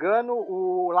não me engano,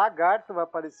 o Lagarto vai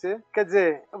aparecer. Quer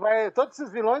dizer, todos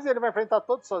esses vilões ele vai enfrentar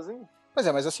todos sozinho. Pois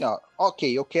é, mas assim, ó,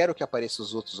 ok, eu quero que apareça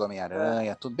os outros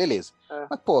Homem-Aranha, tudo, beleza.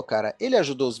 Mas, pô, cara, ele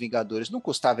ajudou os Vingadores, não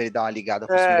custava ele dar uma ligada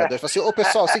pros Vingadores. Falar assim, ô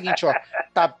pessoal, é o seguinte, ó,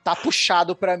 tá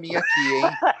puxado pra mim aqui, hein?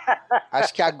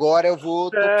 Acho que agora eu tô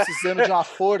precisando de uma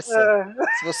força.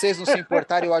 Se vocês não se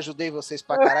importarem, eu ajudei vocês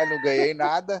pra caralho, não ganhei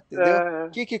nada, entendeu?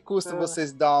 O que custa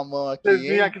vocês dar uma mão aqui, vocês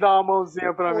vinham aqui dar uma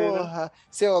mãozinha pra mim, né?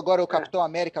 Se eu agora o Capitão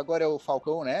América, agora é o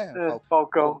Falcão, né?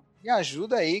 Falcão. Me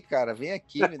ajuda aí, cara. Vem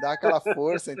aqui, me dá aquela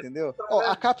força, entendeu? Ó,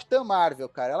 a Capitã Marvel,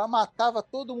 cara, ela matava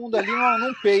todo mundo ali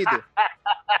num peido.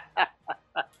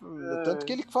 Tanto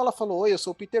que ele falou, oi, eu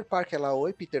sou o Peter Parker. Ela,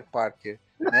 oi, Peter Parker.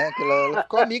 Né? Ela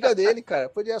ficou amiga dele, cara.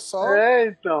 Podia só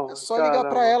ligar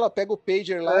pra ela, pega o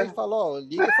pager lá e fala, ó,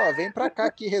 liga e fala, vem pra cá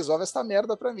aqui, resolve essa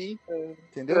merda pra mim.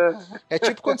 Entendeu? É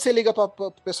tipo quando você liga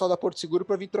pro pessoal da Porto Seguro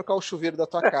pra vir trocar o chuveiro da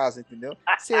tua casa, entendeu?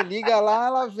 Você liga lá,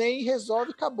 ela vem e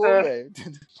resolve e acabou, velho.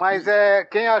 Mas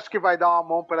quem acha que vai dar uma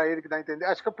mão pra ele que dá a entender?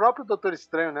 Acho que o próprio Doutor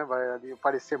Estranho, né? Vai ali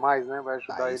aparecer mais, né? Vai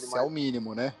ajudar ele mais. Isso é o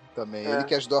mínimo, né? Também. Ele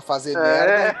que ajudou a fazer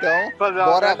merda, então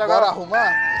bora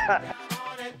arrumar?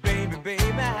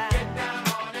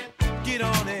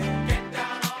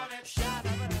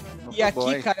 E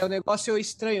aqui, cara, é um negócio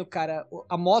estranho, cara.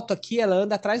 A moto aqui, ela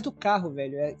anda atrás do carro,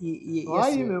 velho.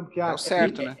 Aí mesmo, que é o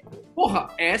certo, né? Porra,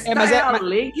 essa é a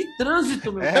lei de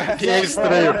trânsito, meu. Aqui é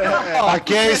estranho.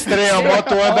 Aqui é estranho. A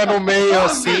moto anda no meio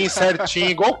assim, certinho,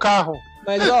 igual o carro.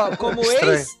 Mas, ó,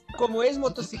 como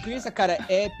ex-motociclista, cara,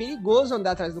 é perigoso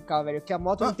andar atrás do carro, velho. Porque a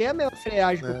moto não tem a mesma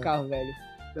freagem que o carro, velho.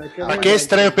 Aqui é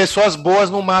estranho, pessoas boas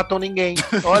não matam ninguém.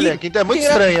 Olha, aqui é muito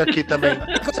estranho aqui também.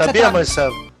 Sabia,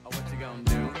 Marcelo?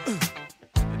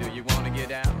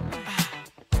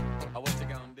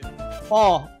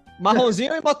 Ó,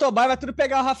 Marronzinho e Motoboy vai tudo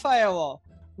pegar o Rafael, ó.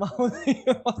 Marronzinho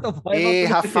e Motoboy. Ei,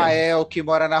 Rafael, que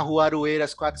mora na Rua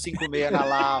Aroeiras 456 na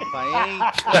Lapa, hein?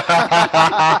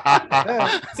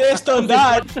 Sexto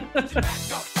andar.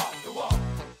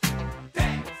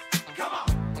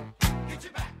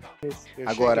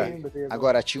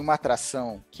 Agora, tinha uma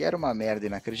atração que era uma merda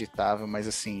inacreditável, mas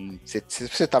assim, se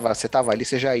você tava ali,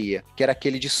 você já ia. Que era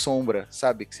aquele de sombra,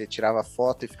 sabe? Que você tirava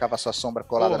foto e ficava a sua sombra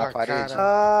colada na parede.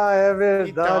 Cara. É verdade.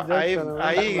 Então,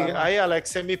 aí, Alex,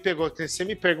 você me pegou. Se você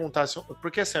me perguntasse,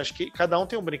 porque assim, acho que cada um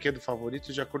tem um brinquedo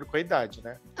favorito de acordo com a idade,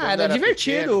 né? Era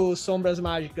divertido os Sombras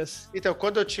Mágicas. Então,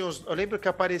 quando eu tinha eu lembro que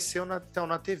apareceu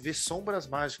na TV Sombras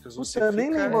Mágicas. Você nem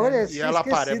lembro, olha, e ela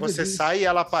aparece, você sai e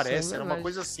ela aparece, era uma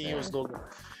coisa assim. O slogan.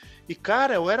 E,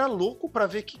 cara, eu era louco pra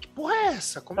ver que porra é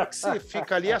essa? Como é que você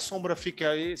fica ali, a sombra fica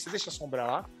aí, você deixa a sombra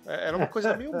lá? Era uma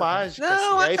coisa meio mágica.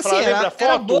 Não, assim. Aí assim, falava, lembra, era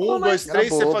foto, bobo, 1, 2, 3, mas-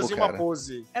 você Era fazia bobo, uma cara.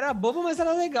 pose. Era bobo, mas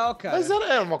era legal, cara. Mas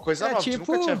era uma coisa Era nova,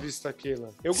 tipo- nunca tinha visto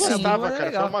aquilo. Eu Sim, gostava, era cara,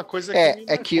 legal. foi uma coisa que me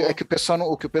É que marcou.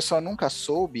 o que o pessoal nunca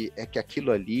soube é que aquilo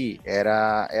ali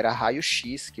era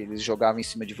raio-x que eles jogavam em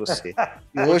cima de você.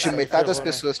 E hoje metade das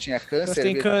pessoas tinha câncer.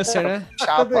 Tem câncer, né?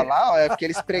 Chapa lá, ó, é porque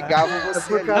eles pregavam É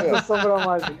você por causa ali, da ó. sombra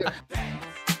mágica.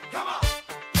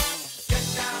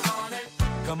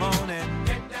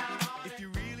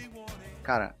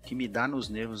 Cara, o que me dá nos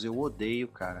nervos, eu odeio,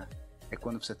 cara. É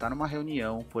quando você tá numa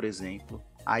reunião, por exemplo,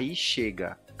 aí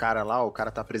chega o cara lá, o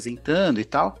cara tá apresentando e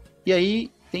tal, e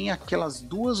aí tem aquelas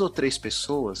 2 ou 3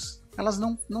 pessoas, elas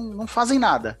não fazem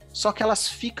nada, só que elas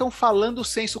ficam falando o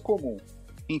senso comum.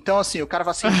 Então, assim, o cara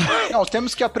fala assim, não,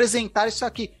 temos que apresentar isso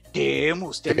aqui.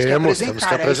 Temos que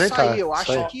apresentar. É isso aí, eu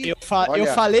acho que... Eu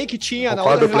Olha, falei que tinha na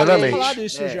concordo outra vez, eu tinha plenamente. falado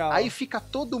isso já. Aí fica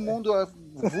todo mundo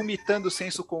vomitando o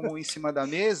senso comum em cima da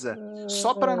mesa,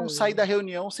 só para não sair da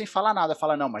reunião sem falar nada.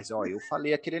 Fala, não, mas ó, eu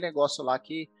falei aquele negócio lá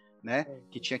que, né,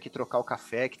 que tinha que trocar o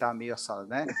café, que tava meio assado,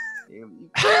 né?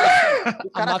 O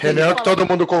cara Reunião que todo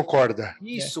mundo concorda.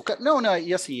 Isso, não,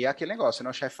 e assim, é aquele negócio, né?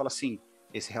 O chefe fala assim,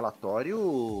 esse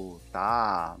relatório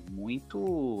tá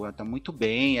muito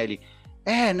bem, aí ele...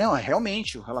 não,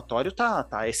 realmente, o relatório tá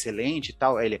excelente e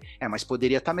tal. Aí ele, mas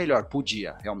poderia estar melhor.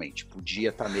 Podia, realmente, podia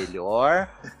estar melhor,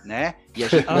 né? E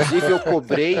inclusive eu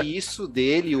cobrei isso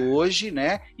dele hoje,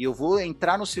 né? E eu vou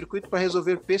entrar no circuito para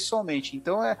resolver pessoalmente.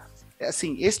 Então é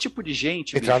assim, esse tipo de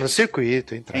gente... Entrar bicho, no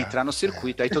circuito, entrar no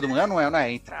circuito. Aí todo mundo, não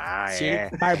é entrar, Sim,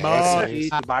 Barbosa.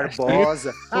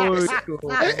 Barbosa.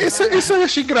 Isso eu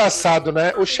acho engraçado,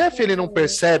 né? O chefe, ele não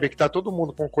percebe que tá todo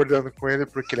mundo concordando com ele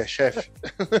porque ele é chefe.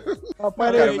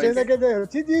 Rapaz, Cara, eu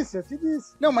te disse.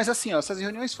 Não, mas assim, ó, se as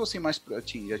reuniões fossem mais... A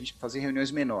gente fazer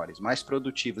reuniões menores, mais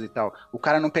produtivas e tal, o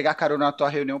cara não pegar carona na tua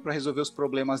reunião para resolver os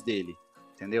problemas dele,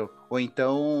 entendeu? Ou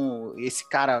então, esse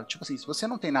cara, tipo assim, se você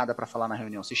não tem nada para falar na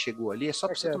reunião, você chegou ali, é só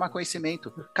pra você tomar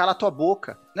conhecimento. Cala a tua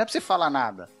boca, não é pra você falar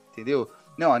nada, entendeu?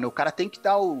 Não, o cara tem que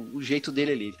dar o jeito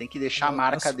dele ali, tem que deixar a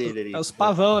marca dele ali. É os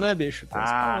pavão, né, bicho?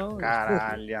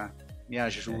 Caralho. Me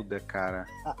ajuda, cara.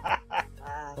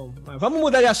 Bom, mas vamos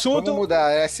mudar de assunto. Vamos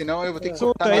mudar, senão eu vou ter que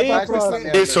cortar aí, mais parte dessa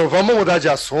merda. Isso, vamos mudar de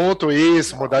assunto,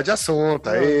 isso, mudar de assunto,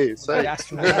 é isso aí.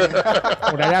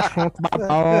 Mudar de assunto,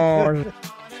 babosa.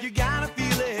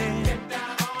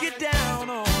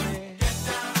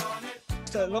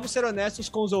 Vamos ser honestos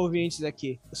com os ouvintes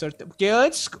aqui. Porque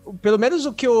antes, pelo menos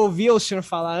o que eu ouvia o senhor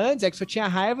falar antes, é que o senhor tinha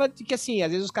raiva de que, assim, às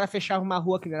vezes os caras fechavam uma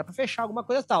rua que não era pra fechar, alguma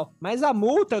coisa e tal. Mas a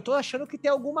multa, eu tô achando que tem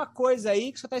alguma coisa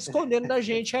aí que o senhor tá escondendo da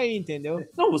gente aí, entendeu?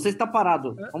 Não, você está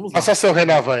parado. Vamos lá. Passa seu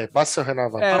Renavan aí, passa seu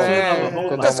Renavan.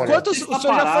 Quantos, o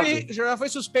senhor já foi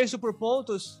suspenso por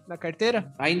pontos na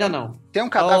carteira? Ainda não. Tem um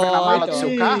cadáver na mala do então.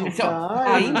 seu carro?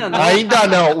 Ainda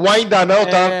não. O ainda não,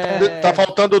 tá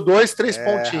faltando 2, 3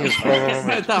 pontinhos, provavelmente.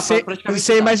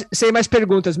 Sem mais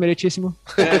perguntas, meritíssimo.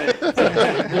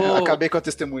 Acabei com a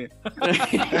testemunha.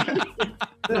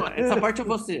 Não, essa parte eu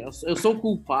vou ser. Eu sou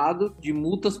culpado de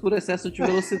multas por excesso de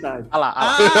velocidade. Olha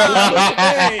lá.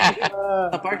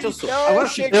 Essa parte eu sou. Então, Agora,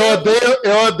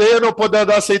 Eu odeio não poder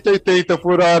andar 180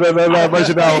 por hora na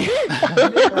marginal.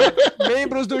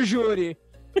 Membros do júri,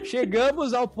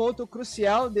 chegamos ao ponto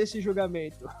crucial desse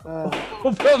julgamento.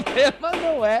 O problema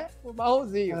não é o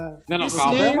marronzinho. Não, Sim,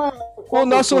 calma. o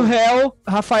nosso réu,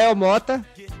 Rafael Mota.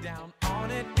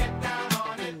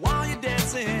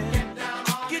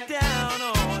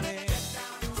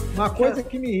 Uma coisa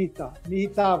que me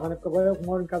irritava, né? Porque agora eu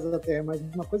moro em Casa da Terra, mas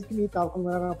uma coisa que me irritava quando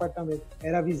eu morava no apartamento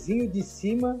era vizinho de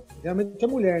cima, geralmente é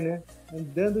mulher, né?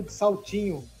 Andando de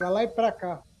saltinho pra lá e pra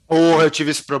cá. Porra, eu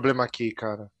tive esse problema aqui,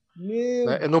 cara.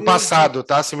 No Deus passado,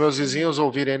 tá? Se meus vizinhos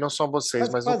ouvirem, não são vocês,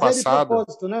 mas no passado. De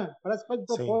propósito, né? Parece que faz de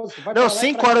propósito. Não,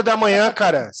 5 horas da manhã,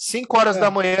 cara. 5 horas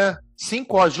da manhã.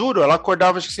 5 horas, juro, ela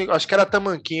acordava, acho que era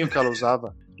tamanquinho que ela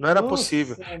usava. Não era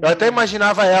possível. Eu até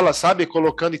imaginava ela, sabe,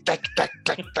 colocando e tac,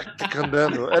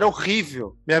 andando. Era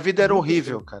horrível. Minha vida era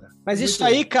horrível, cara. Mas isso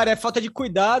aí, cara, é falta de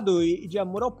cuidado e de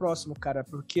amor ao próximo, cara.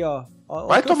 Porque, ó...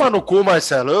 Vai tomar no cu,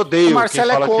 Marcelo. Eu odeio. O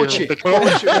Marcelo é coach. Que É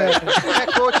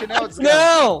coach, né?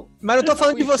 Não, mas não tô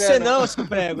falando de você, não, seu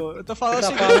prego. Eu tô falando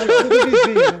assim...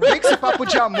 Não tem que ser papo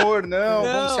de amor, não.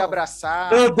 Vamos se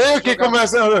abraçar. Eu odeio que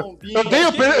começa... Eu odeio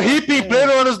hippie em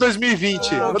pleno anos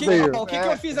 2020. O que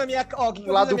eu fiz na minha...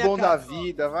 O lado bom da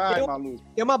vida, vai, maluco.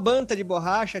 Tem uma banta de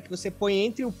borracha que você põe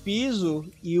entre o piso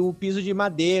e o piso de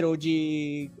madeira ou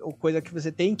coisa que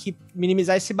você tem que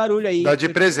minimizar esse barulho aí. Dá de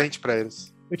presente pra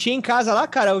eles. Eu tinha em casa lá,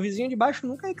 cara, o vizinho de baixo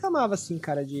nunca reclamava assim,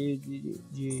 cara,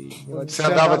 Você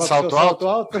andava de salto alto?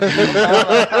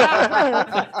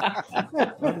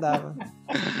 Não andava.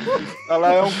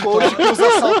 Ela é um coach que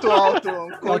usa salto alto.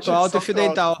 Salto alto e fio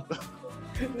dental.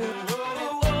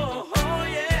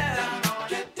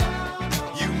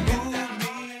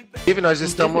 Nós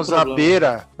estamos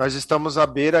à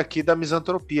beira aqui da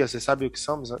misantropia. Você sabe o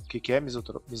que é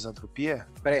misantropia?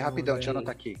 Peraí, rapidão, deixa eu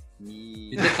anotar aqui.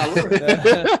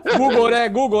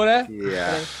 Google, né?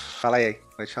 Yeah. Fala aí,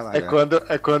 pode falar.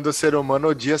 É quando o ser humano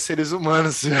odia seres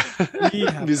humanos.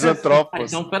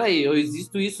 Misantrópicos. Então, peraí, eu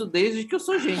existo isso desde que eu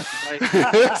sou gente.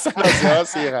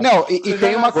 Não, e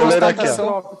tem uma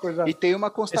constatação. E tem uma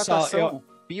constatação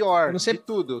pior de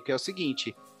tudo, que é o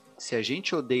seguinte. Se a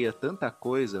gente odeia tanta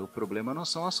coisa, o problema não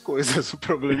são as coisas, o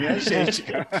problema é a gente,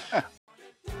 cara.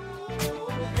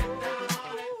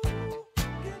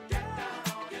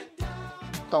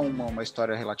 Tá uma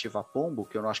história relativa a pombo,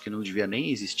 que eu acho que não devia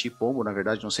nem existir pombo, na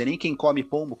verdade, não sei nem quem come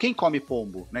pombo. Quem come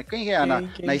pombo, né? Quem é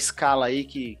na escala aí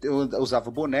que eu usava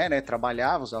o boné, né?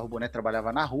 Usava o boné,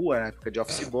 trabalhava na rua, na época de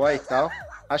office boy e tal.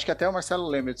 Acho que até o Marcelo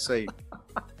lembra disso aí.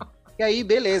 E aí,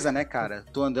 beleza, né, cara?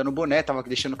 Tô andando boné, tava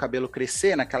deixando o cabelo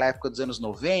crescer naquela época dos anos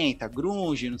 90,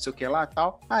 grunge, não sei o que lá e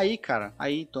tal. Aí, cara,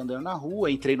 tô andando na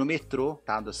rua, entrei no metrô,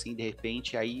 assim, de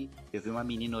repente, aí eu vi uma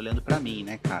menina olhando pra mim,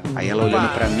 né, cara? Aí ela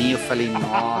olhando pra mim, eu falei,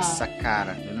 nossa,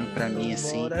 cara, olhando pra mim,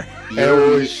 assim.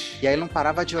 E aí não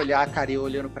parava de olhar, cara, e eu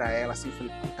olhando pra ela, assim, eu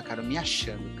falei, puta, cara, me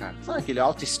achando, cara. Sabe aquele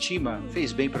autoestima,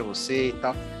 fez bem pra você e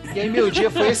tal. E aí meu dia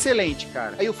foi excelente,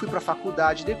 cara. Aí eu fui pra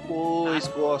faculdade depois,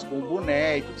 gosto com o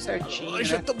boné e tudo certinho.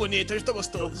 Hoje eu tô bonito, hoje eu tô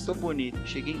gostoso. Tô bonito.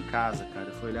 Cheguei em casa, cara,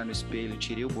 eu fui olhar no espelho,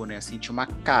 tirei o boné, assim, tinha uma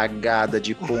cagada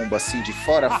de pomba, assim, de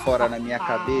fora a fora na minha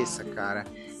cabeça, cara.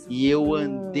 E eu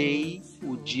andei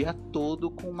o dia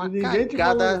todo com uma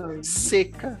cagada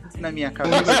seca na minha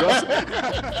cabeça.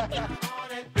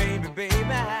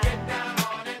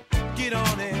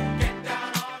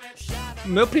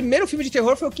 Meu primeiro filme de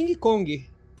terror foi o King Kong.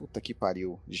 Puta que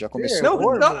pariu. Já começou.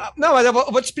 Não, mas eu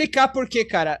vou te explicar por quê,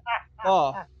 cara.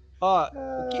 Ó,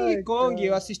 o King Kong,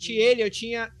 eu assisti ele,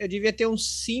 eu devia ter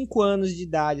uns 5 anos de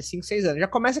idade, 5, 6 anos. Já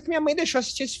começa que minha mãe deixou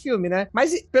assistir esse filme, né?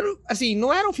 Mas, assim,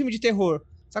 não era um filme de terror.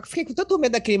 Só que eu fiquei com tanto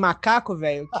medo daquele macaco,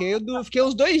 velho, que eu fiquei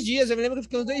uns 2 dias, eu me lembro que eu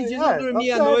fiquei uns 2 dias, não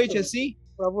dormia à noite, assim.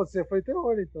 Pra você foi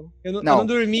terror, então. Eu não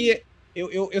dormia...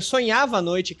 Eu sonhava à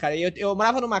noite, cara, e eu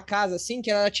morava numa casa, assim,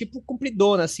 que era tipo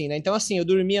compridona, assim, né? Então, assim, eu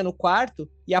dormia no quarto,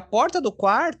 e a porta do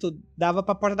quarto dava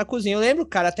pra porta da cozinha. Eu lembro,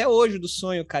 cara, até hoje do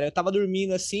sonho, cara, eu tava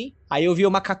dormindo, assim, aí eu vi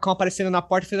o macacão aparecendo na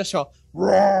porta e fez assim, ó,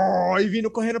 e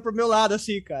vindo correndo pro meu lado,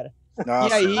 assim, cara.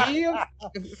 Nossa. E aí, eu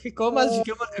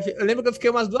lembro que eu fiquei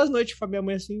umas 2 noites com a minha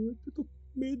mãe, assim, eu tô com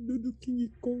medo do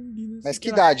King Kong. Mas que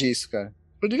idade isso, cara?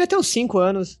 Eu devia ter uns 5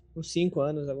 anos,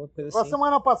 alguma coisa assim. Uma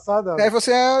semana passada. Aí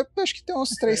você, acho que tem uns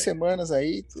 3 semanas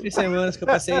aí. 3 semanas que eu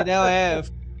passei, né?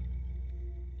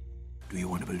 Do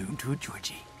you want a balloon too,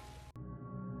 Georgie?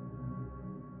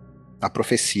 A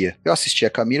Profecia. Eu assistia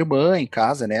com a minha irmã em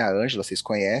casa, né? A Ângela, vocês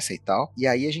conhecem e tal. E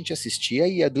aí a gente assistia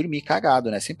e ia dormir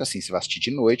cagado, né? Sempre assim, você vai assistir de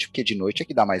noite, porque de noite é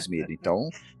que dá mais medo. Então,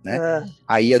 né?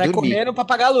 Aí ia dormir. Correndo pra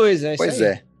apagar a luz, né? Pois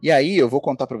é. E aí eu vou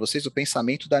contar pra vocês o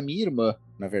pensamento da minha irmã,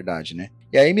 na verdade, né?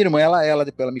 E aí minha irmã, ela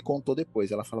me contou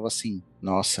depois. Ela falava assim,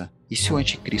 nossa, e se o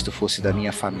anticristo fosse da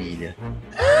minha família?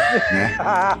 Né?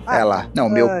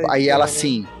 Aí ela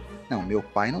assim... Não, meu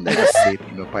pai não deve ser,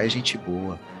 porque meu pai é gente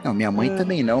boa. Não, minha mãe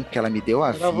também não, porque ela me deu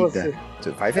a vida.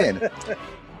 Você vai vendo.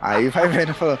 Aí vai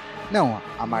vendo e falou, não,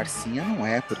 a Marcinha não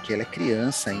é, porque ela é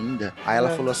criança ainda. Aí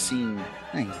ela falou assim,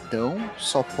 então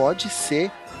só pode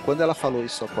ser. Quando ela falou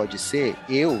isso só pode ser,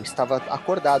 eu estava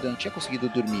acordado, eu não tinha conseguido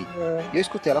dormir. E eu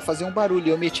escutei ela fazer um barulho, e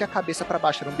eu meti a cabeça pra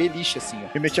baixo, era um beliche assim, ó.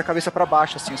 Eu meti a cabeça pra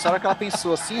baixo, assim, só na hora que ela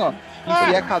pensou assim, ó,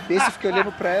 enfiei a cabeça e fiquei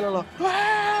olhando pra ela,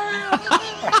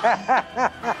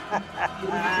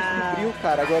 ele descobriu,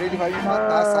 cara, agora ele vai me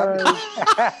matar, sabe?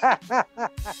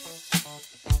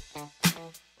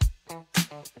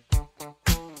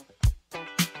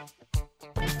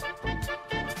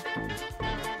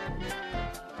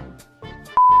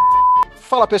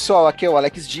 Fala pessoal, aqui é o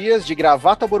Alex Dias, de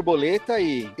gravata borboleta,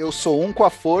 e eu sou um com a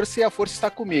força e a força está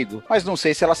comigo. Mas não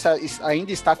sei se ela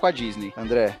ainda está com a Disney.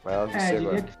 André, vai lá você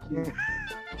agora.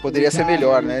 Poderia ser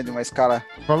melhor, né? De uma escala...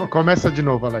 Começa de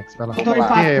novo, Alex. Vai lá. Então,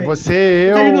 empate, Quem é?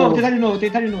 Você, eu... Tentar de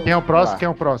novo. Quem é o próximo? Quem é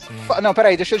o próximo? Não,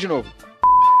 peraí, deixa eu de novo.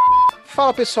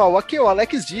 Fala pessoal, aqui é o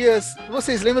Alex Dias.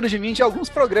 Vocês lembram de mim de alguns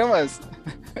programas?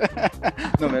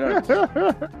 Não, melhor.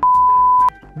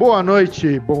 Boa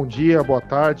noite, bom dia, boa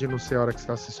tarde, não sei a hora que você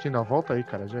está assistindo. Volta aí,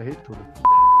 cara, já errei tudo.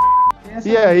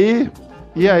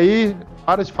 E aí,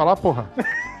 para de falar, porra.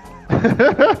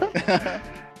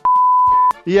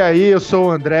 E aí, eu sou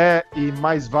o André e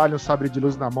mais vale um sabre de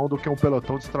luz na mão do que um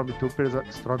pelotão de Stormtroopers.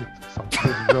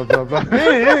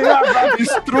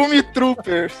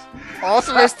 Stormtroopers.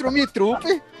 Nossa, mas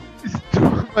Stormtrooper?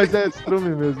 Mas é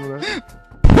Storm mesmo, né?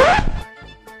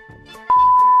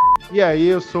 E aí,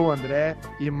 eu sou o André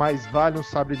e mais vale um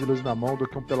sabre de luz na mão do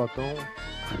que um pelotão.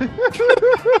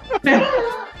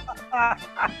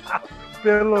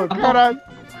 Pelotão. Caralho.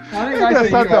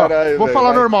 Caralho, vou velho, falar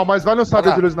vai. normal, mas vale um sabre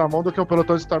Vai de lá. luz na mão do que um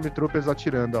pelotão de Stormtroopers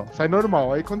atirando, ó. Sai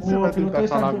normal. Aí quando você vai tentar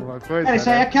falar alguma coisa. Cara, isso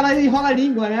aí é aquela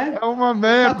enrola-língua, né? É uma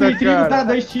merda, Tá com o intrigo, cara. tá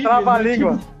 2 tiros. Trava a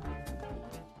língua.